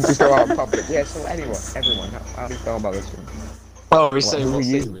 Yeah, we just go out in public. Yeah, so anyway, everyone, how do you feel about this one? Oh, we say who what are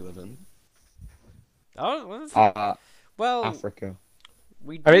city you? we live in. Oh, well, well, Africa.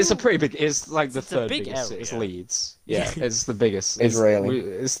 we do. I mean, it's a pretty big. It's like the It's a third big biggest. It's area. Leeds. Yeah, it's the biggest. It's, Israeli.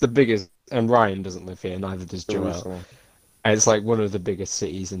 It's the biggest, and Ryan doesn't live here. Neither does Joel. Jerusalem. And it's like one of the biggest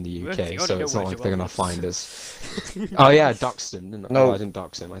cities in the We UK, already so know it's where not like Joel they're gonna lives. find us. Oh yeah, Doxton. Didn't I? No. Oh, I didn't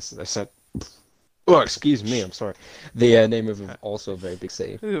dox him. I said. Oh, excuse me. I'm sorry. The name of also a very big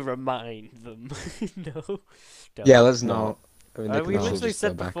city. Remind them. No. Don't. Yeah, let's No. not. I mean, they We can also literally just go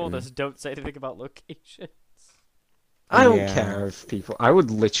said back before and- this, don't say anything about location. I don't Yeah. care if people. I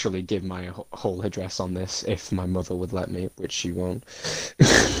would literally give my whole address on this if my mother would let me, which she won't.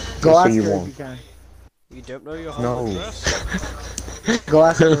 Go So ask you her if won't. you can. You don't know your home No. address? Go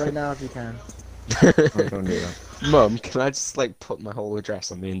ask her right now if you can. No, don't do that. Mum, can I just like put my whole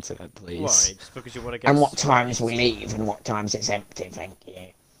address on the internet, please? Why? Just because you want to get. And what times we leave and what times it's empty, thank you.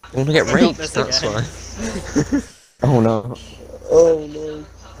 I want to get Not raped. this That's again. why. Oh no. Oh no.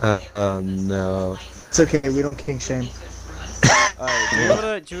 No. It's okay, we don't king shame.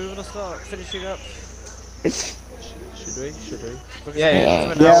 Alright, do you wanna start finishing up? Should we? Because Yeah,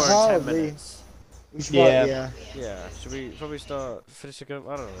 we're to an yeah. hour and 10 Probably. minutes. We should Yeah. Yeah, should we probably start finishing up?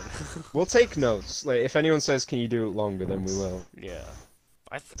 I don't know. We'll take notes. Like, if anyone says, "Can you do it longer?" then we will. Yeah.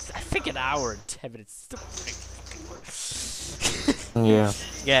 I think an hour and 10 minutes is still pretty fucking Yeah.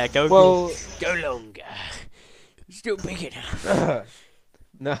 Yeah, go Well, go longer. Still big enough.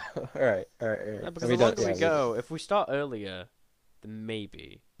 no. All right. Because the longer we go, if we start earlier, then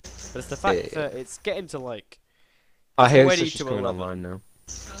maybe. But it's the fact that it's getting to like. I hear 20 she's to coming 11. online now.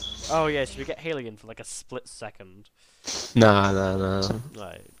 Oh yeah, should we get Haley in for like a split second? Nah.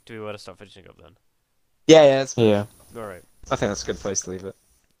 Right. Do we want to start finishing up then? Yeah, it's, Yeah. All right. I think that's a good place to leave it.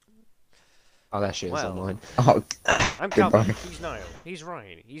 Oh, there she is Well. online. Oh, I'm Goodbye. Calvin. He's Niall. He's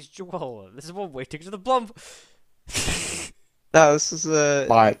Ryan. He's Joel. This is one way to get to the Blump. No, this is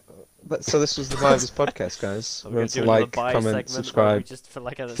bye. So this was the Vibes podcast, guys. We're Remember gonna to do another like, bye comment, segment where we subscribe. just for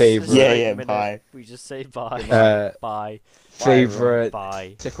like a favorite. Yeah, minute, bye. we just say bye. Uh, Bye. favorite.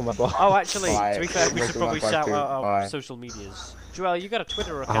 Bye. Tickle my butt. Oh, actually, Bye. to be fair, we should Welcome probably back shout to out our bye. social medias. Joel, you got a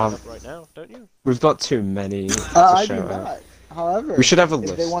Twitter account Um, up right now, don't you? We've got too many to I do shout out. not. However, We should have a if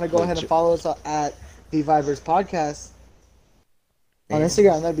list. they want to go ahead and legit. follow us at the Vibers Podcast on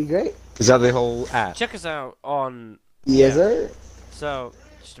Instagram, that'd be great. Is that the whole app? Check us out on. Yes, Yeah. sir. So,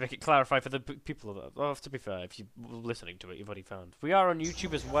 just to make it clarify for the people that, well, to be fair, if you're listening to it, you've already found. We are on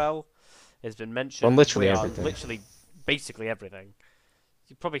YouTube as well. It's been mentioned. On literally we are everything. literally, basically everything.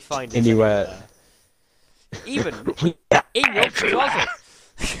 You probably find it Anywhere. Even in your closet.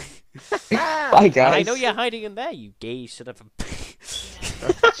 Bye, guys. And I know you're hiding in there, you gay son of a.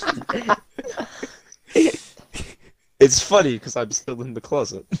 It's funny because I'm still in the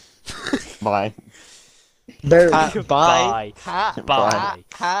closet. Bye. Barely. Bye. Bye. Bye.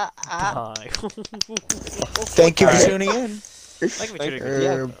 Ha, Bye. Thank you for Alright. tuning in. Thank you for tuning in.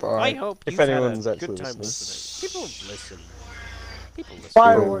 Yeah. Bye. I hope If you've had a anyone's good actually time listening. listening. People listen. People listen.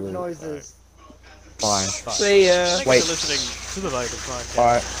 Firework Barely. noises. Bye. Bye. See ya. Thank Wait. you for listening to the Viper Podcast.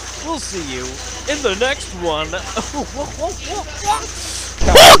 Bye. We'll see you in the next one.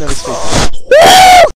 Can't never speak.